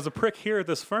progression. I was a prick here at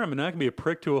this firm, and now I can be a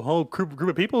prick to a whole group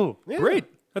of people. Yeah. Great.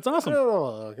 That's awesome.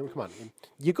 No. Come on.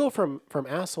 You go from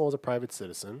asshole as a private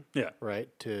citizen, Yeah. right,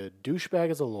 to douchebag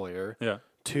as a lawyer, Yeah.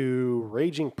 to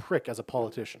raging prick as a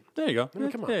politician. There you go. I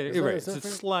mean, come on. Yeah, Is you're that- right. is that It's a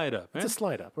fair? slide up. It's a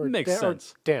slide up, or Makes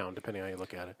sense. or down, depending on how you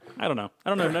look at it. I don't know. I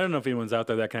don't know if anyone's out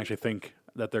there that can actually think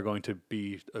that they're going to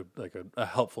be a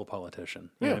helpful politician.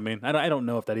 You know what I mean? I don't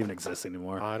know if that even exists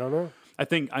anymore. I don't know.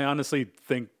 I honestly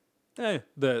think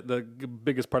the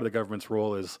biggest part of the government's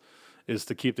role is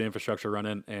to keep the infrastructure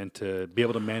running and to be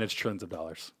able to manage trillions of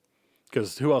dollars.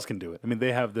 Because who else can do it? I mean,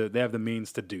 they have the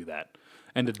means to do that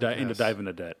and to dive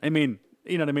into debt. I mean,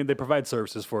 you know what I mean? They provide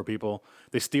services for people.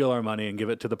 They steal our money and give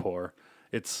it to the poor.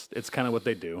 It's kind of what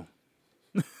they do.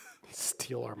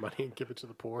 Steal our money and give it to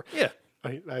the poor. Yeah.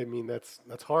 I mean, that's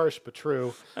harsh, but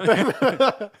true.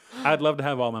 I'd love to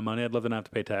have all my money. I'd love to not have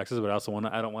to pay taxes, but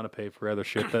I don't want to pay for other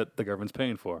shit that the government's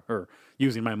paying for or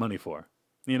using my money for.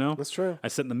 You know? That's true. I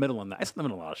sit in the middle on that. I sit in the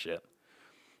middle of a lot of shit.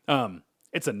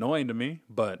 It's annoying to me,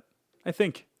 but I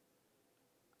think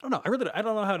I don't know. I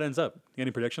don't know how it ends up. You got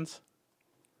any predictions?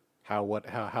 How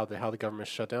the government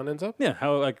shutdown ends up? Yeah,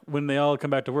 how like when they all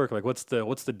come back to work, like what's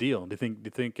the deal? Do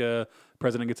you think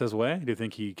president gets his way? Do you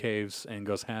think he caves and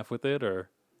goes half with it, or?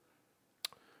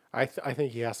 I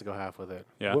think he has to go half with it.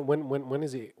 Yeah. When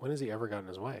has he ever gotten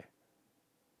his way?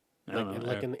 I don't know.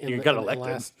 In He the- got in the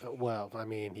elected. well, I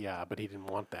mean, yeah, but he didn't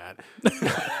want that.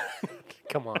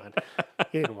 Come on,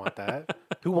 he didn't want that.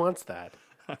 Who wants that?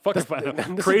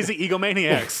 Crazy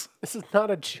egomaniacs. This is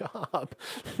not a job.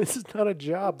 This is not a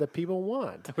job that people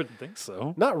want. I wouldn't think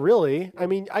so. Not really. I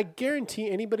mean, I guarantee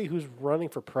anybody who's running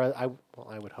for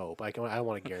I would hope. I don't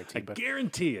want to guarantee, but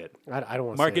Guarantee it. I don't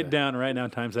want to Mark say it that. down right now.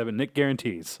 ×7. Nick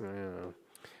guarantees.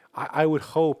 I would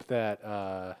hope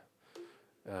that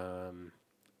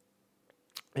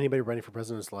anybody running for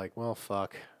president is like, well,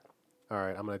 fuck. All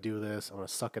right, I'm going to do this. I'm going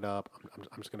to suck it up. I'm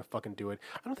just going to fucking do it.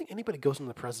 I don't think anybody goes into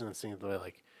the presidency and they're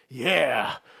like,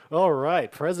 yeah, all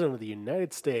right, president of the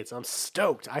United States. I'm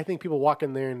stoked. I think people walk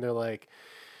in there and they're like,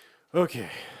 okay,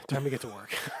 time to get to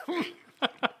work.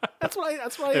 That's what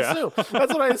I assume.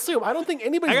 That's what I assume. I don't think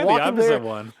anybody's I got walking the opposite there.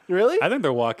 one. Really? I think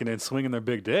they're walking in swinging their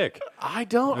big dick. I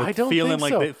don't feeling think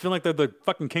like so. they feel like they're the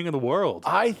fucking king of the world.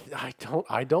 I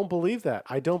don't believe that.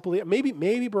 I don't believe maybe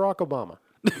Barack Obama.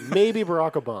 Maybe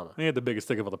Barack Obama. He had the biggest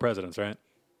dick of all the presidents, right?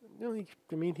 You know,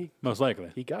 he Most likely.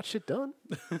 he got shit done.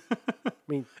 I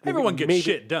mean, Everyone gets maybe-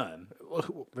 shit done.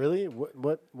 Really?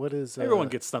 What is? Everyone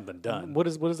gets something done. What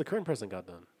is the current president got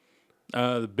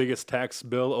done? The biggest tax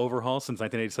bill overhaul since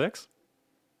 1986.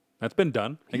 That's been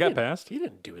done. It got passed. He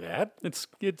didn't do that.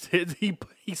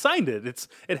 He signed it.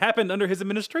 It happened under his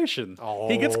administration.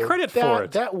 He gets Oh, credit for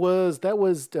it. That was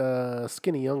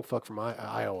skinny young fuck from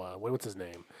Iowa. What's his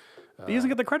name? He doesn't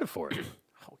get the credit for it.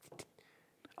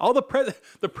 All the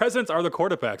presidents are the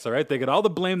quarterbacks. All right, they get all the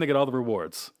blame. They get all the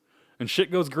rewards. And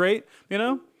shit goes great. You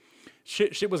know,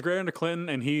 shit was great under Clinton,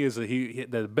 and he is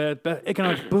the best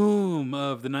economic boom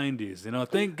of the '90s. You know,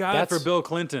 thank God for Bill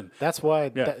Clinton. That's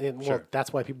why. Yeah, sure.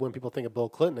 That's why when people think of Bill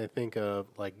Clinton, they think of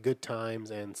like Good Times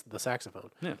and the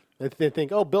saxophone. Yeah. They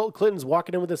think, oh, Bill Clinton's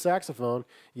walking in with a saxophone.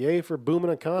 Yay for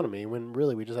booming economy. When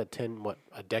really we just had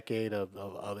a decade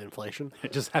of inflation.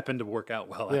 It just happened to work out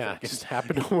well. Yeah, I it think. just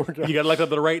happened to work out. You got elected at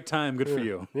the right time. Good for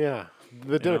you. Yeah,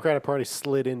 the Democratic Party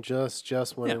slid in just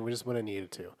when it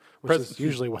needed to, which is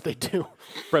usually what they do.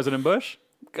 President Bush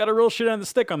got a real shit on the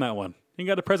stick on that one. He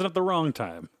got a president at the wrong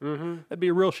time. Mm-hmm. That'd be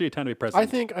a real shitty time to be president.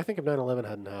 I think if 9/11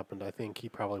 hadn't happened, I think he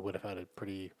probably would have had a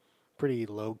pretty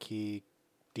low key,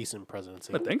 decent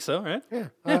presidency. I think so, right? Yeah.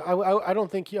 I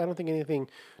don't think anything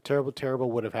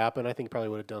terrible would have happened. I think he probably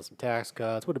would have done some tax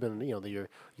cuts. Would have been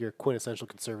your quintessential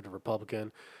conservative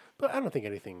Republican, but I don't think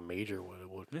anything major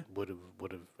would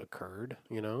have occurred.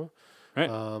 You know, Right.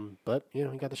 But he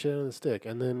got the shit on the stick,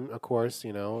 and then of course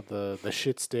the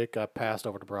shit stick got passed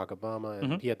over to Barack Obama,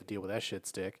 and he had to deal with that shit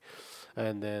stick,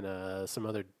 and then some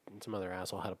other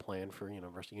asshole had a plan for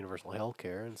universal health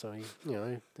care, and so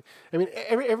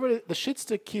everybody, the shit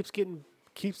stick keeps getting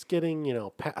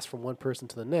passed from one person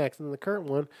to the next, and then the current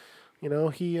one.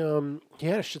 He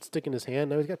had a shit stick in his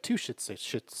hand. Now he's got two shit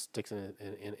sticks in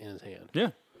his hand. Yeah.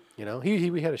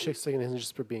 He had a shit stick in his hand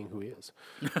just for being who he is.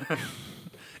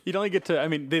 You don't get to. I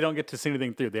mean, they don't get to see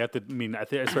anything through. They have to. I mean, I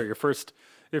swear, your first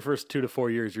 2 to 4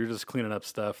 years, you're just cleaning up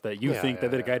stuff that you think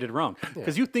that the guy did wrong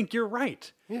because you think you're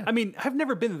right. Yeah. I mean, I've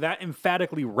never been that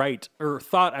emphatically right or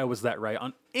thought I was that right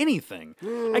on anything.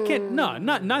 I can't. No,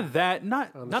 not that.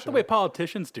 Not the way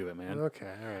politicians do it, man. Okay,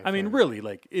 all right. I mean, really,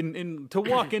 like in to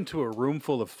walk into a room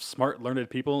full of smart, learned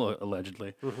people,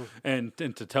 allegedly, and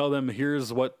to tell them here's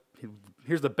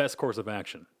the best course of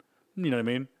action. You know what I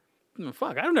mean?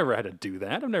 Fuck, I've never had to do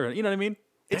that. I've never, you know what I mean?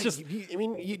 It's just,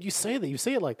 you say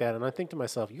it like that, and I think to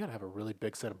myself, you got to have a really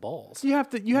big set of balls. You have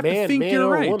to think you're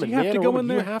right. Woman, you have to go in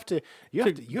there. You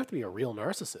have to be a real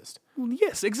narcissist.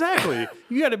 Yes, exactly.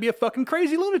 You got to be a fucking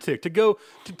crazy lunatic to go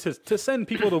to send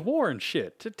people to war and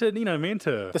shit. To you know what I mean?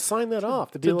 To sign that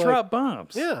off. To drop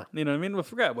bombs. Yeah. You know what I mean? I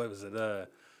forgot what was it.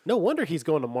 No wonder he's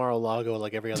going to Mar-a-Lago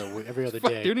like every other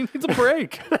day. Dude, he needs a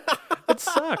break. It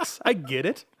sucks. I get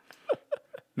it.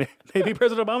 Maybe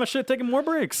President Obama should have taken more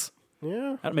breaks.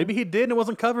 Yeah. Maybe he did and it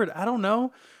wasn't covered. I don't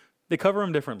know. They cover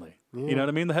him differently. Yeah. You know what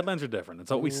I mean? The headlines are different. That's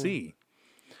what we see.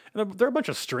 And they're a bunch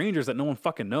of strangers that no one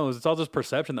fucking knows. It's all just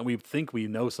perception that we think we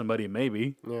know somebody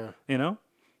maybe. Yeah.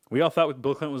 We all thought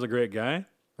Bill Clinton was a great guy.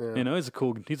 Yeah. He's a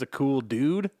cool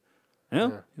dude. He's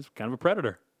kind of a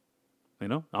predator.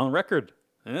 On record.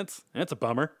 And it's a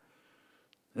bummer.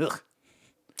 Ugh.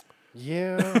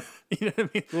 Yeah. You know what I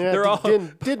mean? Yeah, They're all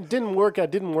didn't work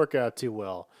out too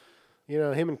well.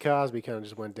 Him and Cosby kind of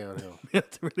just went downhill.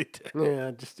 It really did. Yeah,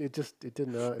 it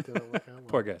didn't work out well.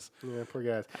 Poor guys. Yeah, poor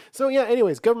guys. So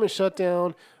anyways, government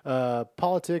shutdown,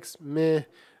 politics, meh.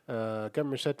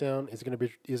 Government shutdown, is it going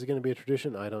to be a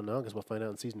tradition? I don't know, because we'll find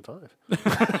out in season 5.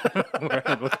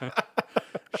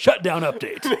 Shutdown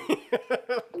update.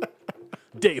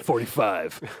 Day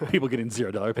 45. People getting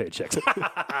 $0 paychecks.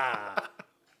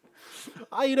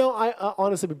 I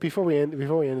honestly, before we end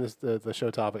the show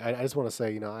topic, I just want to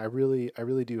say, I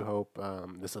really do hope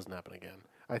this doesn't happen again.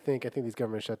 I think these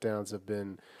government shutdowns have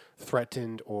been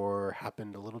threatened or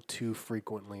happened a little too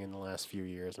frequently in the last few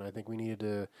years, and I think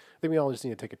we all just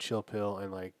need to take a chill pill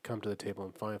and come to the table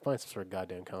and find some sort of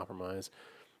goddamn compromise,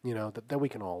 that we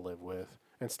can all live with,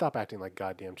 and stop acting like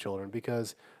goddamn children.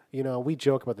 Because we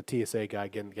joke about the TSA guy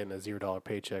getting a $0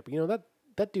 paycheck, but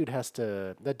that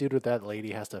dude with that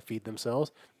lady has to feed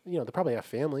themselves. They probably have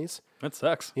families. That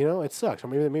sucks. It sucks. I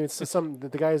mean, maybe it's just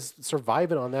the guy's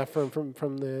surviving on that from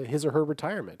his or her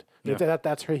retirement. Yeah.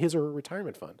 That's his or her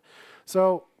retirement fund.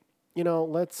 So,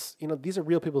 these are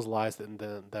real people's lives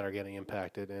that are getting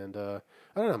impacted. And I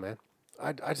don't know, man.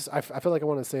 I feel like I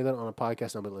want to say that on a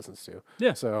podcast nobody listens to.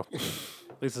 Yeah. So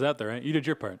at least it's out there, right? You did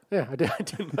your part. Yeah, I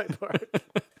did my part.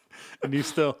 And you're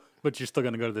still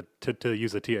going to go to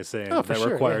use the TSA, and that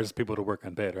requires people to work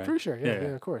unpaid, right? For sure, yeah,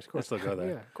 of course. I still go there.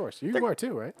 Yeah, of course. You are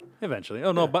too, right? Eventually.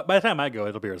 Oh no, by the time I go,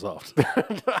 it'll be resolved.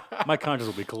 My conscience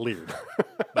will be cleared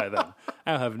by then.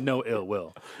 I have no ill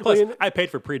will. Plus, I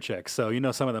paid for pre-checks, so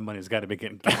some of the money's got to be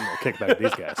getting kicked back to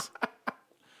these guys.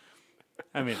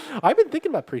 I mean, I've been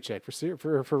thinking about pre-check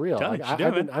for real.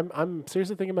 I'm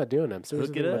seriously thinking about doing them.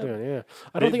 Yeah.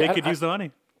 They could use the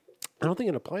money. I don't think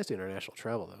it applies to international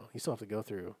travel though. You still have to go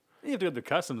through. You have to go through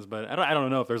customs, but I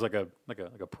don't know if there's like a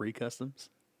pre-customs.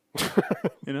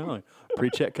 Like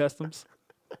pre-check customs.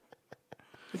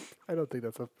 I don't think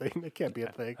that's a thing. It can't be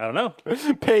a thing. I don't know.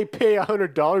 Pay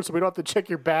 $100 so we don't have to check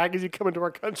your bag as you come into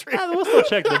our country. We'll still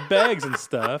check the bags and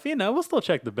stuff. We'll still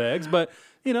check the bags, but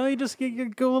you go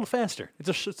a little faster. It's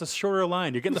a shorter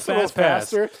line. You're getting the fast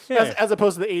pass. Faster, as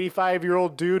opposed to the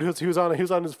 85-year-old dude who's on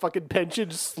his fucking pension,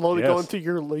 just slowly going through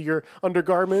your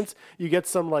undergarments. You get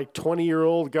some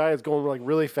 20-year-old guy that's going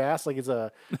really fast, like he's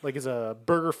a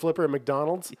burger flipper at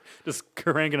McDonald's. Just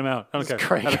cranking him out. I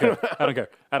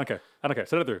don't care.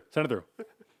 Send it through.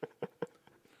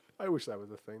 I wish that was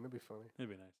a thing. That'd be funny.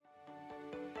 It'd be nice.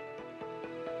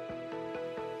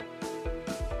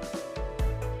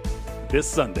 This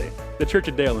Sunday, the Church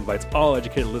of Dale invites all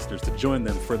educated listeners to join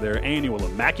them for their annual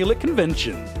Immaculate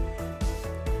Convention.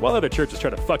 While other churches try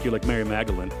to fuck you like Mary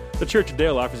Magdalene, the Church of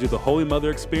Dale offers you the Holy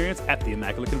Mother experience at the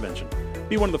Immaculate Convention.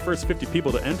 Be one of the first 50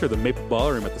 people to enter the Maple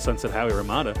Ballroom at the Sunset Highway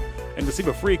Ramada and receive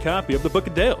a free copy of the Book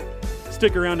of Dale.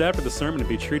 Stick around after the sermon and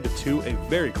be treated to a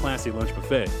very classy lunch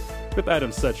buffet with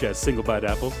items such as single bite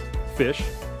apples, fish,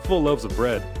 full loaves of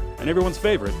bread, and everyone's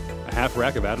favorite, a half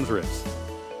rack of Adam's ribs.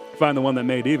 Find the one that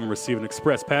made even receive an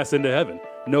express pass into heaven.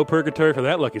 No purgatory for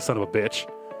that lucky son of a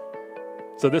bitch.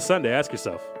 So this Sunday, ask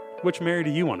yourself, which Mary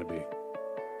do you want to be?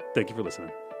 Thank you for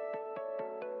listening.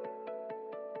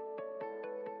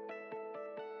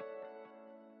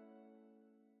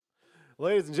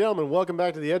 Ladies and gentlemen, welcome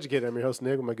back to The Educator. I'm your host,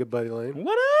 Nick, with my good buddy Lane.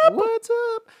 What up? What's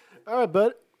up? All right,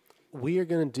 bud. We are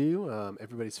going to do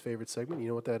everybody's favorite segment. You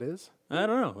know what that is? I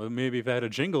don't know. Maybe if I had a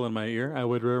jingle in my ear, I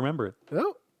would remember it.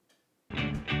 Oh.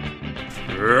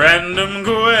 Random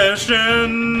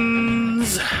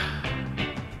questions.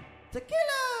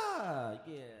 Tequila!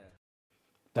 Yeah.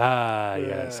 Ah,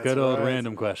 yes. Good old right.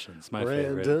 random questions. My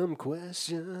favorite. Random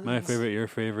questions. My favorite, your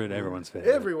favorite, everyone's favorite.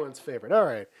 Everyone's favorite. All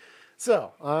right.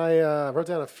 So I wrote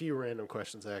down a few random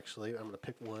questions, actually. I'm going to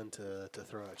pick one to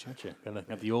throw at you. Gotcha.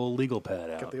 Got the old legal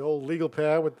pad out. Got the old legal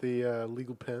pad with the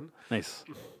legal pen. Nice.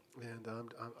 And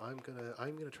I'm gonna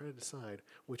try to decide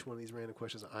which one of these random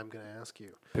questions I'm gonna ask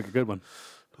you. Pick a good one.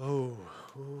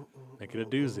 Make it a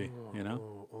doozy, you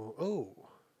know?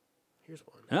 Here's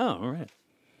one. Oh, all right.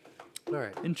 All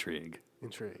right. Intrigue.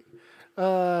 You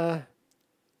and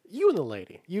the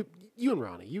lady, you and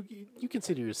Ronnie, you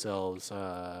consider yourselves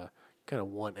kind of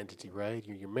one entity, right?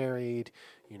 You're married.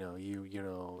 You know,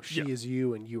 she is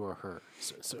you and you are her,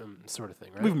 sort of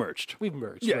thing, right? We've merged.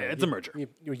 Yeah, right? it's a merger.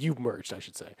 You've merged, I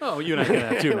should say. Oh, you and I can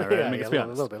have two now, right? Yeah, Let's be a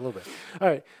honest. little bit. All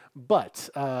right, but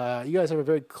you guys have a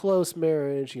very close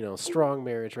marriage. Strong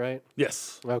marriage, right?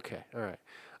 Yes. Okay, all right.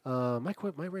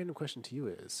 My random question to you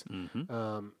is,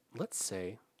 let's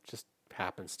say, just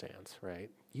happenstance, right?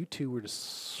 You two were to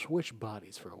switch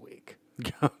bodies for a week.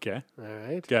 Okay. All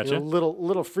right. Gotcha.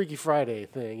 Little Freaky Friday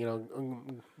thing,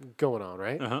 going on,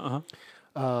 right?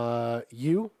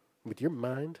 You with your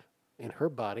mind in her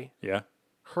body. Yeah.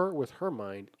 Her with her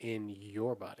mind in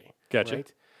your body. Gotcha.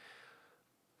 Right?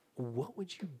 What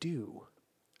would you do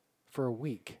for a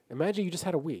week? Imagine you just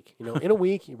had a week. In a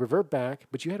week, you revert back,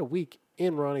 but you had a week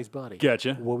in Ronnie's body.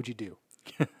 Gotcha. What would you do?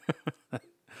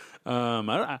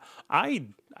 I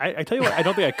tell you what, I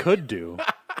don't think I could do.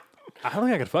 I don't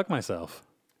think I could fuck myself.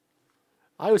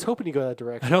 I was hoping you go that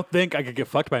direction. I don't think I could get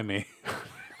fucked by me.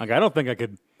 I don't think I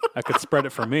could spread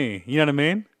it for me. You know what I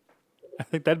mean? I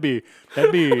think that'd be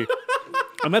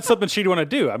and that's something she'd want to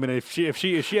do. I mean, if she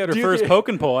had her first poke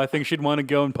and pole, I think she'd want to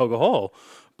go and poke a hole.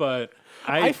 But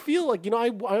I feel like,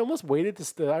 I almost waited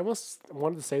I almost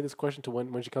wanted to say this question to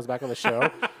when she comes back on the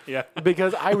show. Yeah.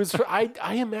 Because I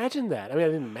imagined that. I mean, I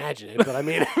didn't imagine it, but I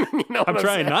mean, I'm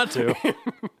trying not to.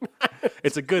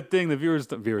 It's a good thing the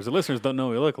listeners don't know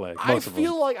what we look like. I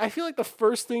feel like the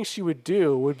first thing she would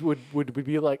do would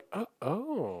be like,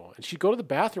 oh, and she'd go to the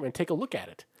bathroom and take a look at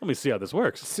it. Let me see how this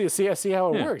works. See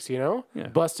how it works. Yeah.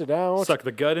 Bust it out. Suck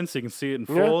the gut in so you can see it in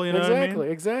full. You know what I mean?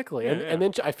 Exactly. Yeah, and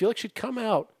then I feel like she'd come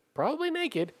out probably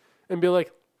naked and be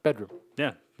like, bedroom.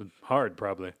 Yeah, hard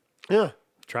probably. Yeah.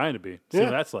 Trying to be. See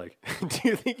what that's like. Do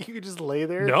you think you could just lay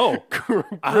there? No.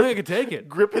 I think I could take it.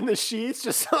 Gripping the sheets,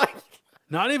 just like.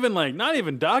 Not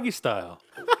even doggy style.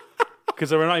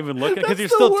 Because we're not even looking. Because you're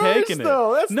That's still the worst, taking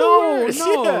though. it. That's No.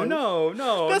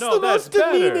 the That's the most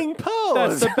demeaning pose.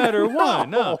 That's the better one.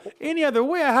 No. Any other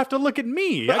way, I have to look at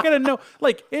me. I gotta know.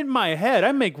 Like in my head,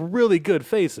 I make really good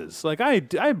faces. Like I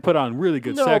put on really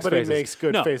good sex but faces. it makes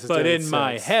good faces. But in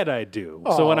my head, I do.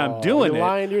 So when I'm doing you're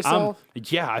lying to yourself?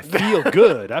 I feel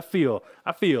good. I feel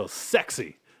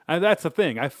sexy. That's the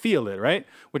thing. I feel it, right?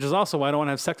 Which is also why I don't want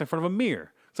to have sex in front of a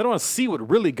mirror. So I don't want to see what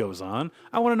really goes on.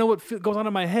 I want to know what goes on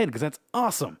in my head because that's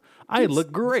awesome. I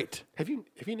look great. Have you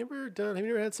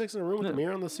never had sex in a room with a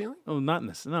mirror on the ceiling? Oh, not in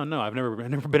this. No. I've never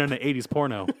been in an '80s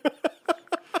porno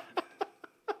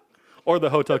or the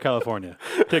Hotel California.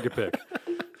 Take your pick.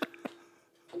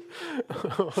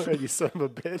 You son of a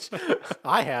bitch!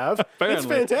 I have. Apparently. It's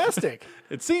fantastic.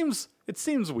 It seems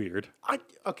weird.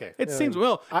 Okay. It seems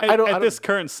at this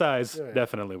current size,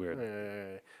 definitely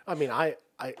weird. I mean, I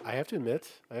have to admit,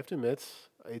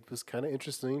 it was kind of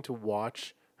interesting to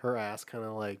watch her ass kind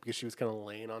of like, because she was kind of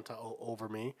laying on top over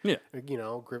me. Yeah.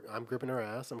 I'm gripping her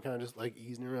ass. I'm kind of just like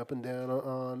easing her up and down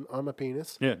on my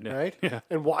penis. Yeah. Right. Yeah.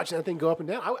 And watching that thing go up and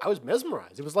down, I was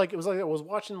mesmerized. It was like I was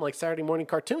watching like Saturday morning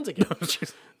cartoons again.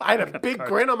 I had a big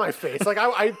grin on my face. Like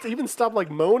I even stopped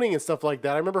like moaning and stuff like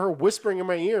that. I remember her whispering in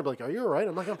my ear, like, "Are you all right?"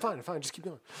 I'm like, "I'm fine. Just keep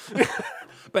going."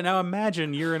 But now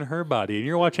imagine you're in her body and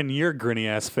you're watching your grinny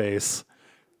ass face.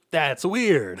 That's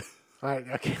weird. All right,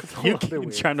 okay. You're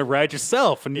trying to ride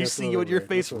yourself, and you see what your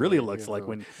face really looks like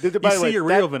when you By the see way, your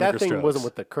real vinegar that thing strokes. wasn't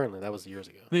with the currently. That was years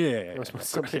ago. Yeah. It was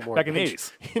something more back in the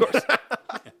 80s. Of course.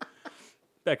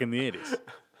 Back in the 80s.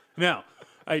 Now,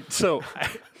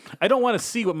 I don't want to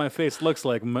see what my face looks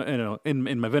like,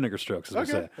 in my vinegar strokes, as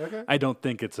we say. Okay. I don't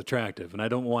think it's attractive, and I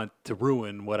don't want to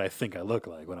ruin what I think I look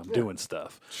like when I'm doing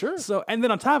stuff. Sure. So, and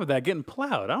then on top of that, getting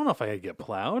plowed. I don't know if I could get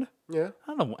plowed. Yeah.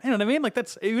 I don't know. You know what I mean? Like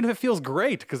that's even if it feels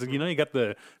great because you got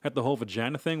the whole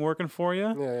vagina thing working for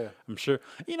you. Yeah. I'm sure.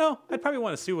 I'd probably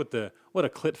want to see what a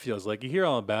clit feels like. You hear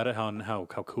all about it, how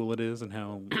cool it is, and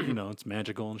how it's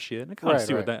magical and shit. I kind of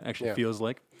see what that actually feels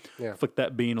like. Yeah. Flick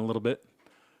that bean a little bit.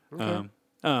 Okay.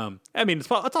 I mean,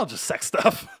 it's all just sex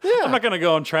stuff. Yeah. I'm not gonna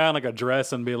go and try on like a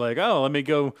dress and be like, oh, let me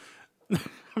go.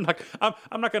 I'm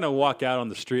not gonna walk out on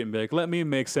the street and be like, let me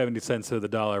make 70 cents to the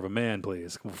dollar of a man,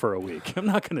 please, for a week. I'm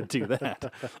not gonna do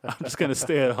that. I'm just gonna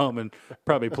stay at home and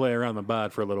probably play around the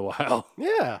bod for a little while.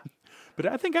 Yeah. But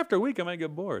I think after a week I might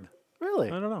get bored. Really?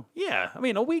 I don't know. Yeah, I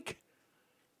mean a week.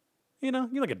 You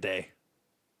like a day.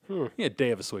 Yeah, a day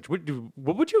of a switch. What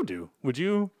would you do? Would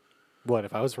you? What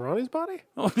if I was Ronnie's body?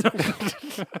 Oh, no.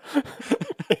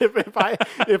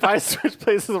 if I switched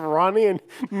places with Ronnie and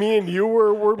me and you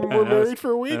were married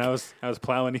for a week, and I was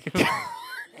plowing you,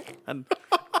 and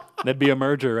that'd be a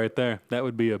merger right there. That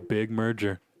would be a big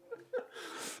merger.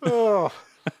 Oh,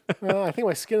 well, I think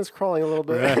my skin is crawling a little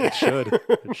bit. Yeah, it should.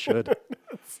 It should.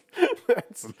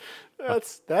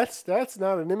 That's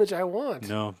not an image I want.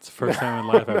 No, it's the first time in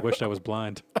life I wished I was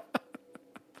blind.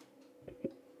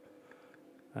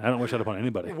 I don't wish that upon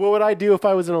anybody. What would I do if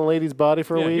I was in a lady's body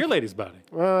for a week? Your lady's body.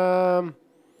 I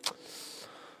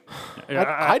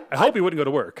hope you wouldn't go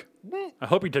to work. I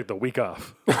hope you take the week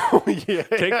off. Yeah.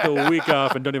 Take the week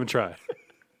off and don't even try.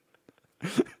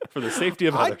 For the safety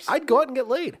of others. I'd go out and get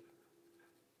laid.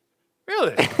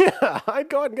 Really? Yeah, I'd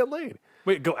go out and get laid.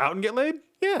 Wait, go out and get laid?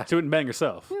 Yeah. So you wouldn't bang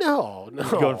yourself? No.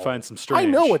 Go and find some strange. I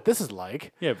know what this is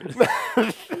like. Yeah.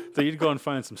 But so you'd go and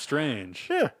find some strange.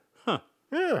 Yeah. Huh.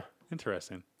 Yeah.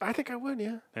 Interesting. I think I would,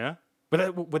 yeah. Yeah?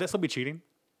 But would that still be cheating?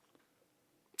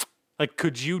 Like,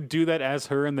 could you do that as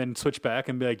her and then switch back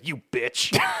and be like, you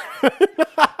bitch?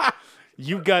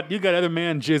 you got other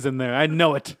man jizz in there. I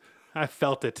know it. I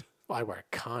felt it. Well, I wear a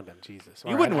condom, Jesus.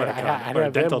 You wouldn't wear a condom. Or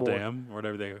a dental dam, or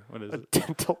whatever what is it? A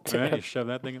dental dam. Right? You shove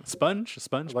that thing in. A sponge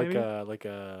like maybe? like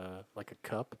a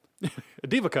cup. A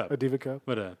diva cup. A diva cup.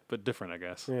 But different, I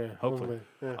guess. Yeah. Hopefully.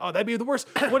 Yeah. Oh, that'd be the worst.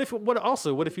 What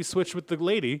if you switched with the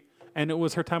lady and it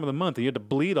was her time of the month and you had to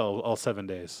bleed all 7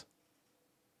 days?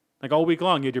 Like all week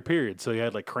long, you had your period, so you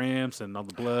had like cramps and all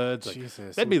the bloods. Like,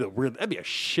 Jesus. that'd be a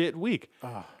shit week.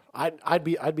 I'd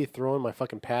be throwing my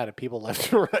fucking pad at people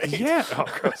left and right. Yeah. Oh,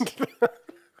 gross.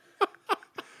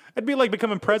 It'd be like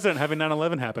becoming president, having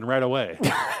 9/11 happen right away.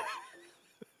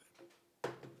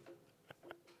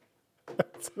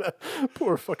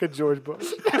 Poor fucking George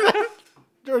Bush.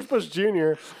 George Bush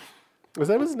Jr. Was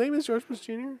that his name? Is George Bush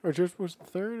Jr. or George Bush the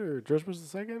Third or George Bush the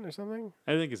Second or something?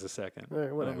 I think he's the second.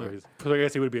 Whatever. I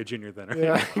guess he would be a junior then, right?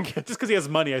 Yeah. Just because he has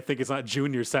money, I think it's not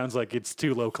junior. Sounds like it's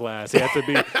too low class. He has to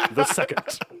be the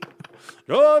second.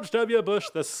 George W. Bush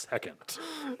the second.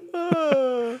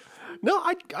 No,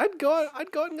 I'd go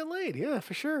out and get laid. Yeah,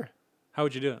 for sure. How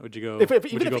would you do it? Would you go?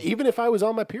 Even if I was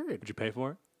on my period. Would you pay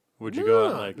for it? Would you go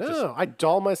out like? No, I'd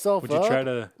doll myself up. Would you try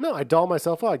to? No, I'd doll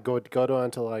myself up. I'd go down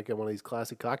to like one of these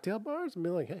classic cocktail bars and be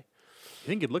like, hey. You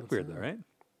think it'd look weird though, right?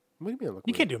 What do you mean look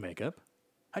You weird? can't do makeup.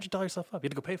 How'd you doll yourself up? You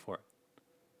had to go pay for it.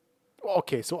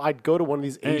 Okay, so I'd go to one of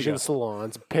these Asian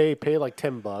salons, pay like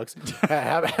 $10,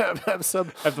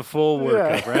 have the full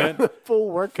workup, right?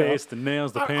 Full workup, face, the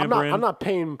nails, the pampering. I'm not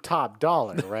paying top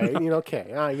dollar, right? Okay,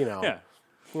 Yeah.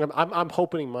 I'm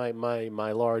hoping my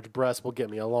large breasts will get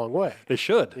me a long way. They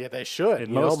should. Yeah, they should.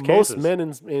 In most cases. men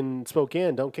in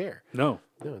Spokane don't care. No.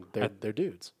 No, they're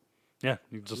dudes. Yeah.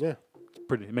 You just. Yeah.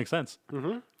 It makes sense.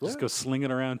 Mm-hmm. Just go slinging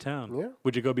around town. Yeah.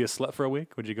 Would you go be a slut for a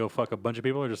week? Would you go fuck a bunch of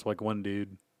people or just like one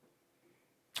dude?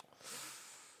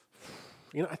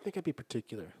 I think I'd be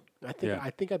particular. I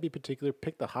think I'd be particular.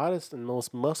 Pick the hottest and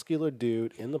most muscular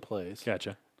dude in the place.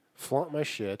 Gotcha. Flaunt my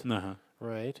shit. Uh-huh.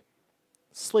 Right.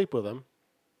 Sleep with him.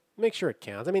 Make sure it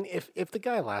counts. I mean, if the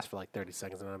guy lasts for like 30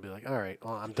 seconds, then I'd be like, all right,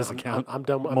 well, Doesn't count. I'm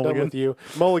done with you.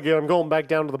 Mulligan, I'm going back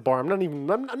down to the bar. I'm not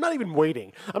even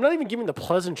waiting. I'm not even giving the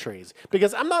pleasantries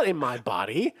because I'm not in my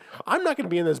body. I'm not going to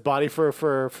be in this body for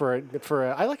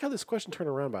I like how this question turned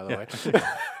around, by the way.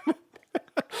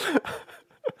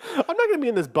 I'm not going to be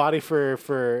in this body for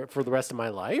the rest of my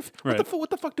life. Right. What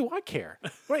the fuck do I care?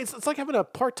 Right? It's like having a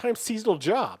part-time seasonal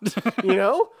job.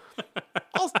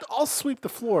 I'll sweep the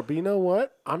floor, but you know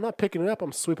what? I'm not picking it up.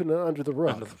 I'm sweeping it under the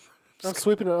rug. I'm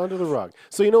sweeping it under the rug.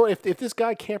 So if this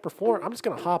guy can't perform, I'm just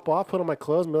gonna hop off, put on my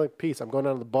clothes, and be like, "Peace. I'm going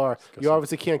down to the bar. You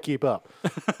obviously can't keep up."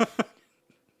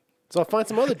 So I'll find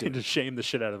some other dude. Just shame the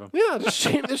shit out of him. Yeah, just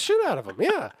shame the shit out of him.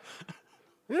 Yeah.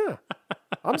 Yeah.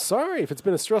 I'm sorry if it's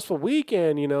been a stressful week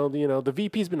and, the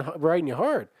VP's been riding you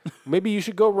hard. Maybe you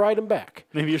should go ride him back.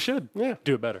 Maybe you should. Yeah.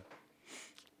 Do it better.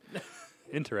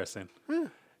 Interesting. Yeah.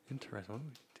 Interesting. What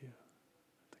would we do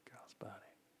with the girl's body?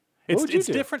 What would you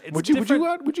do? Different. It's Would different. you go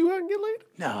out and get laid?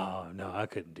 No, I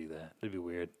couldn't do that. That'd be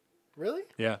weird. Really?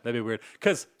 Yeah, that'd be weird.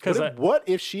 Because What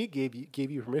if she gave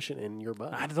you permission in your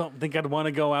body? I don't think I'd want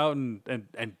to go out and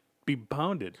be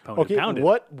pounded. Okay, Pounded.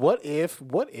 what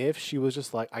if she was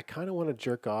just like, I kind of want to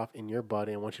jerk off in your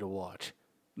body. I want you to watch.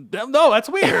 No, that's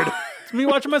weird. It's me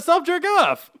watching myself jerk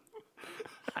off.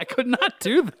 I could not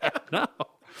do that. No,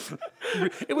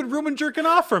 it would ruin jerking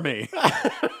off for me.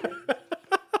 I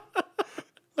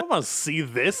don't want to see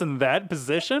this in that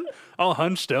position, all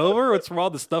hunched over. It's where all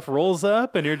the stuff rolls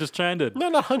up, and you're just trying to. No,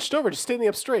 not hunched over, just standing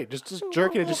up straight, just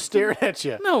jerking and just staring at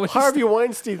you. No, it's Harvey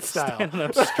Weinstein style. Standing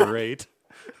up straight.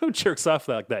 Who jerks off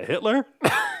like that? Hitler?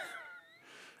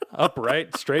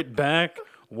 Upright, straight back,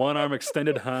 one arm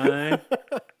extended high.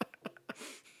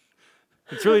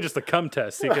 It's really just a cum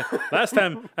test. Last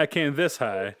time I came this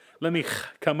high, let me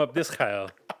come up this high.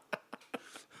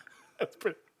 That's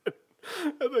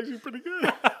actually pretty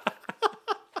good.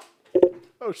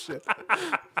 Oh shit.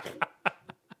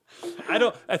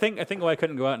 I think why I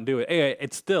couldn't go out and do it. Hey, I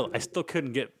still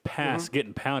couldn't get past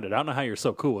getting pounded. I don't know how you're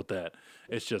so cool with that.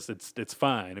 It's just it's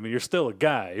fine. I mean, you're still a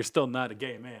guy. You're still not a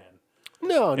gay man.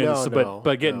 No.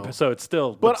 So it's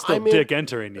still dick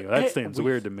entering you. That seems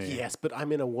weird to me. Yes, but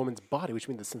I'm in a woman's body, which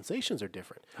means the sensations are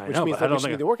different. I Which know, means but I don't that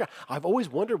think the orgasm. I've always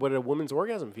wondered what a woman's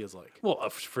orgasm feels like. Well,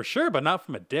 for sure, but not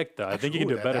from a dick, though. I think you can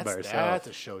do it better by yourself. That's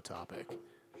a show topic.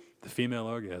 The female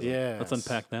orgasm. Yeah. Let's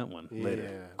unpack that one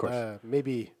later. Of course.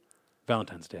 Maybe.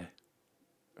 Valentine's Day.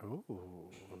 Oh,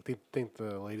 think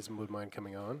the ladies would mind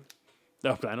coming on?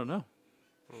 No, I don't know.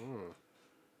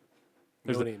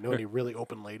 Know any really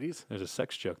open ladies? There's a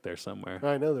sex joke there somewhere.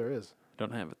 I know there is.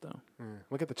 Don't have it though.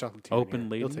 Look at the chocolate tea. Open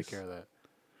ladies? He'll take care of that.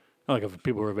 Oh, like if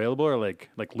people are available or like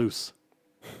loose,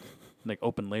 like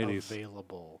open ladies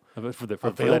Available. for that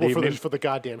Available evening. for the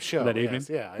goddamn show. That evening.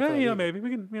 Yes, yeah. Maybe we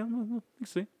can. Yeah, we can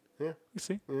see. Yeah. We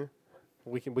see. Yeah.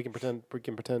 We can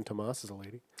pretend Tomas is a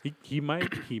lady. He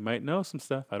might know some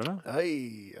stuff. I don't know.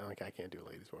 I can't do a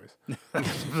lady's voice.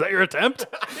 Was that your attempt?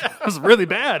 That was really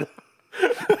bad.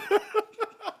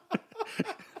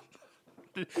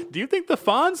 Do you think the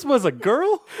Fonz was a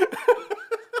girl?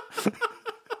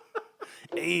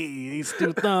 Hey, these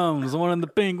two thumbs, one in the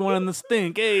pink, one in the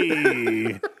stink.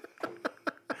 Hey,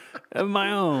 have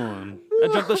my own. I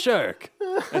jumped the shark.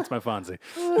 That's my Fonzie.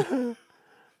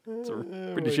 It's a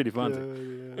pretty shitty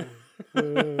Fonzie. God, yeah.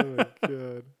 Oh my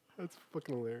god, that's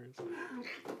fucking hilarious.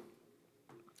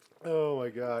 Oh my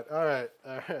god. All right.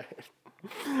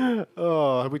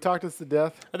 Oh, have we talked this to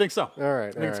death? I think so. All right.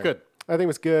 I think it's good. I think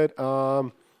it's good.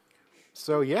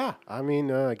 So yeah, I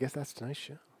mean, I guess that's tonight's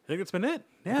show. I think that's been it.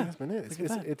 Yeah, That's been it.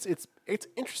 It's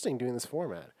interesting doing this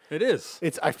format. it is.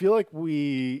 I feel like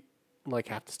we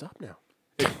have to stop now.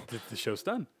 The show's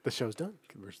done. The show's done.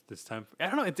 This time, I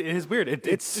don't know. It is weird.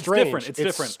 It's strange. different. It's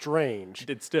different. Strange.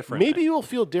 It's different. Maybe you'll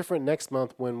feel different next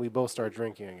month when we both start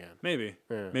drinking again. Maybe.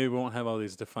 Yeah. Maybe we won't have all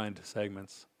these defined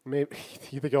segments. Maybe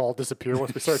you think it'll all disappear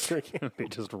once we start drinking. It'll be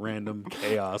just random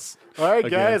chaos. All right,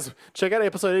 again. guys, check out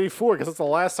episode 84 because that's the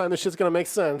last time this shit's gonna make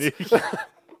sense.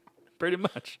 Pretty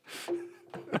much.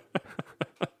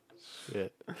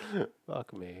 Shit.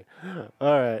 Fuck me.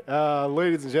 All right,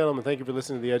 ladies and gentlemen, thank you for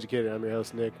listening to The Educated. I'm your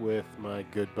host Nick with my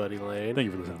good buddy Lane. Thank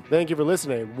you for listening. Thank you for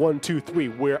listening. 1, 2, 3.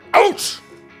 We're out.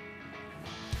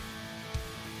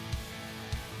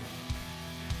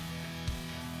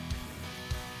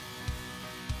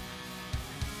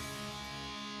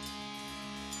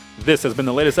 This has been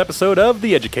the latest episode of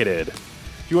The Educated.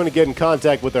 If you want to get in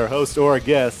contact with our host or our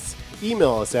guests,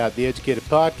 email us at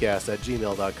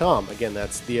theeducatedpodcast@gmail.com. Again,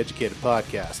 that's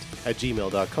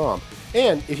theeducatedpodcast@gmail.com.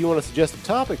 And if you want to suggest a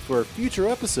topic for a future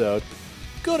episode,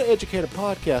 go to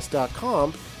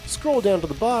educatedpodcast.com, scroll down to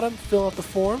the bottom, fill out the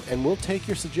form, and we'll take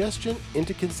your suggestion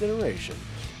into consideration.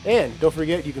 And don't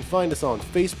forget, you can find us on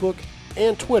Facebook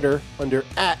and Twitter under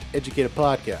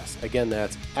 @educatedpodcast. Again,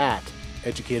 that's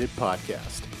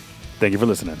 @educatedpodcast. Thank you for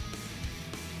listening.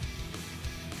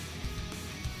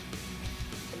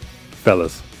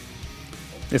 Fellas,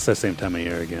 it's that same time of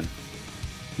year again.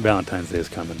 Valentine's Day is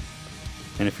coming.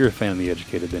 And if you're a fan of The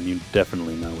Educated, then you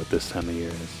definitely know what this time of year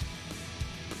is.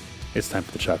 It's time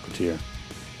for the chocolatier.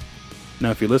 Now,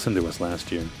 if you listened to us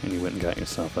last year and you went and got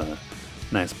yourself a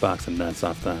nice box of nuts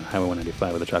off the Highway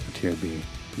 195 where the chocolatier would be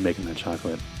making that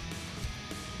chocolate,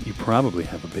 you probably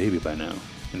have a baby by now.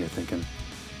 And you're thinking,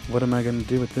 what am I going to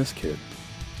do with this kid?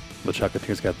 The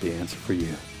chocolatier's got the answer for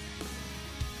you.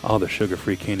 all the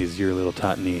sugar-free candies your little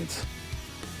tot needs.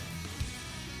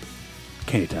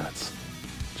 Candy Tots.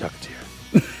 Chocolatier.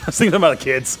 I was thinking about the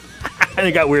kids. And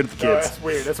it got weird with the kids. That's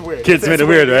weird. That's weird. Kids made it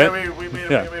weird, right? Yeah, we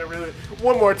made it really.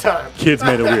 One more time. Kids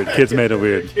made it weird. Kids made it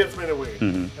weird. Kids made it weird.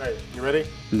 Mm-hmm. All right, you ready?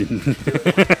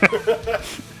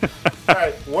 All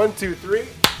right, 1, 2, 3,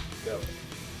 go.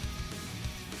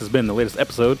 This has been the latest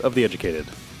episode of The Educated.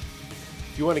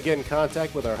 If you want to get in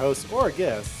contact with our hosts or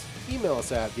guests, email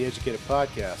us at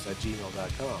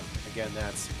theeducatedpodcast@gmail.com. Again,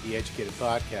 that's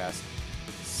theeducatedpodcast.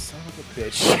 Son of a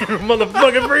bitch.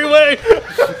 Motherfucking freeway!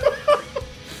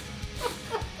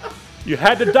 You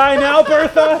had to die now,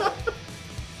 Bertha?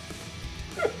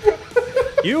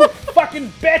 You fucking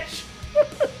bitch!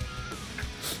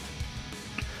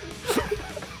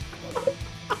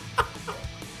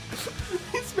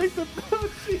 Let's make the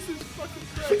Jesus fucking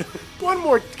Christ. One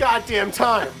more goddamn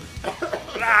time.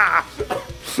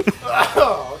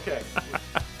 Oh, okay.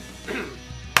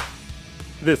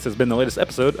 This has been the latest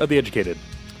episode of The Educated.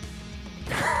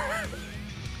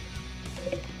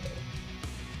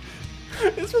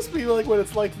 This must be like what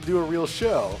it's like to do a real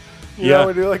show. You Yeah. know,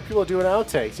 when like people doing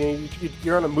outtakes. You know,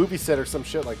 you're on a movie set or some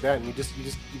shit like that, and you just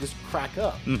crack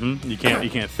up. Mm-hmm. You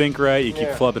can't think right. You keep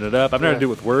Yeah. flubbing it up. I've never Yeah. to do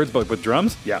it with words, but with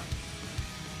drums, yeah.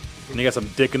 And you got some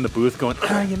dick in the booth going,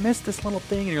 you missed this little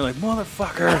thing, and you're like,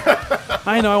 motherfucker.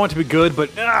 I know I want to be good,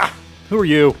 but who are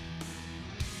you?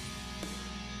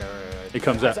 It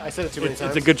comes out. I said it too many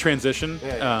times. It's a good transition,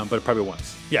 Yeah. but it probably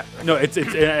once. Yeah. No, it's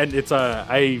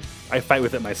I fight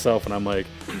with it myself, and I'm like,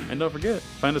 and don't forget,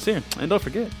 find us here, and don't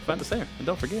forget, find us there, and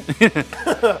don't forget.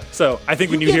 So I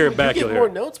think when you hear it back, you you'll get hear more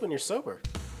it. notes when you're sober.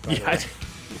 Yeah.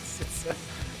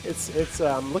 It's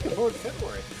I'm looking forward to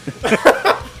February.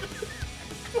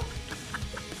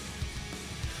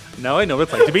 Now I know what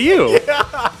it's like to be you.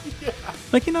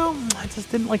 Like, I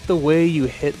just didn't like the way you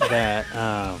hit that,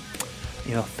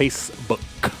 Facebook.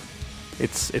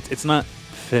 It's not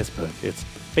Facebook, it's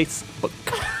Facebook.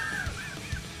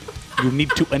 You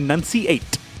need to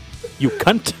enunciate, you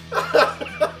cunt.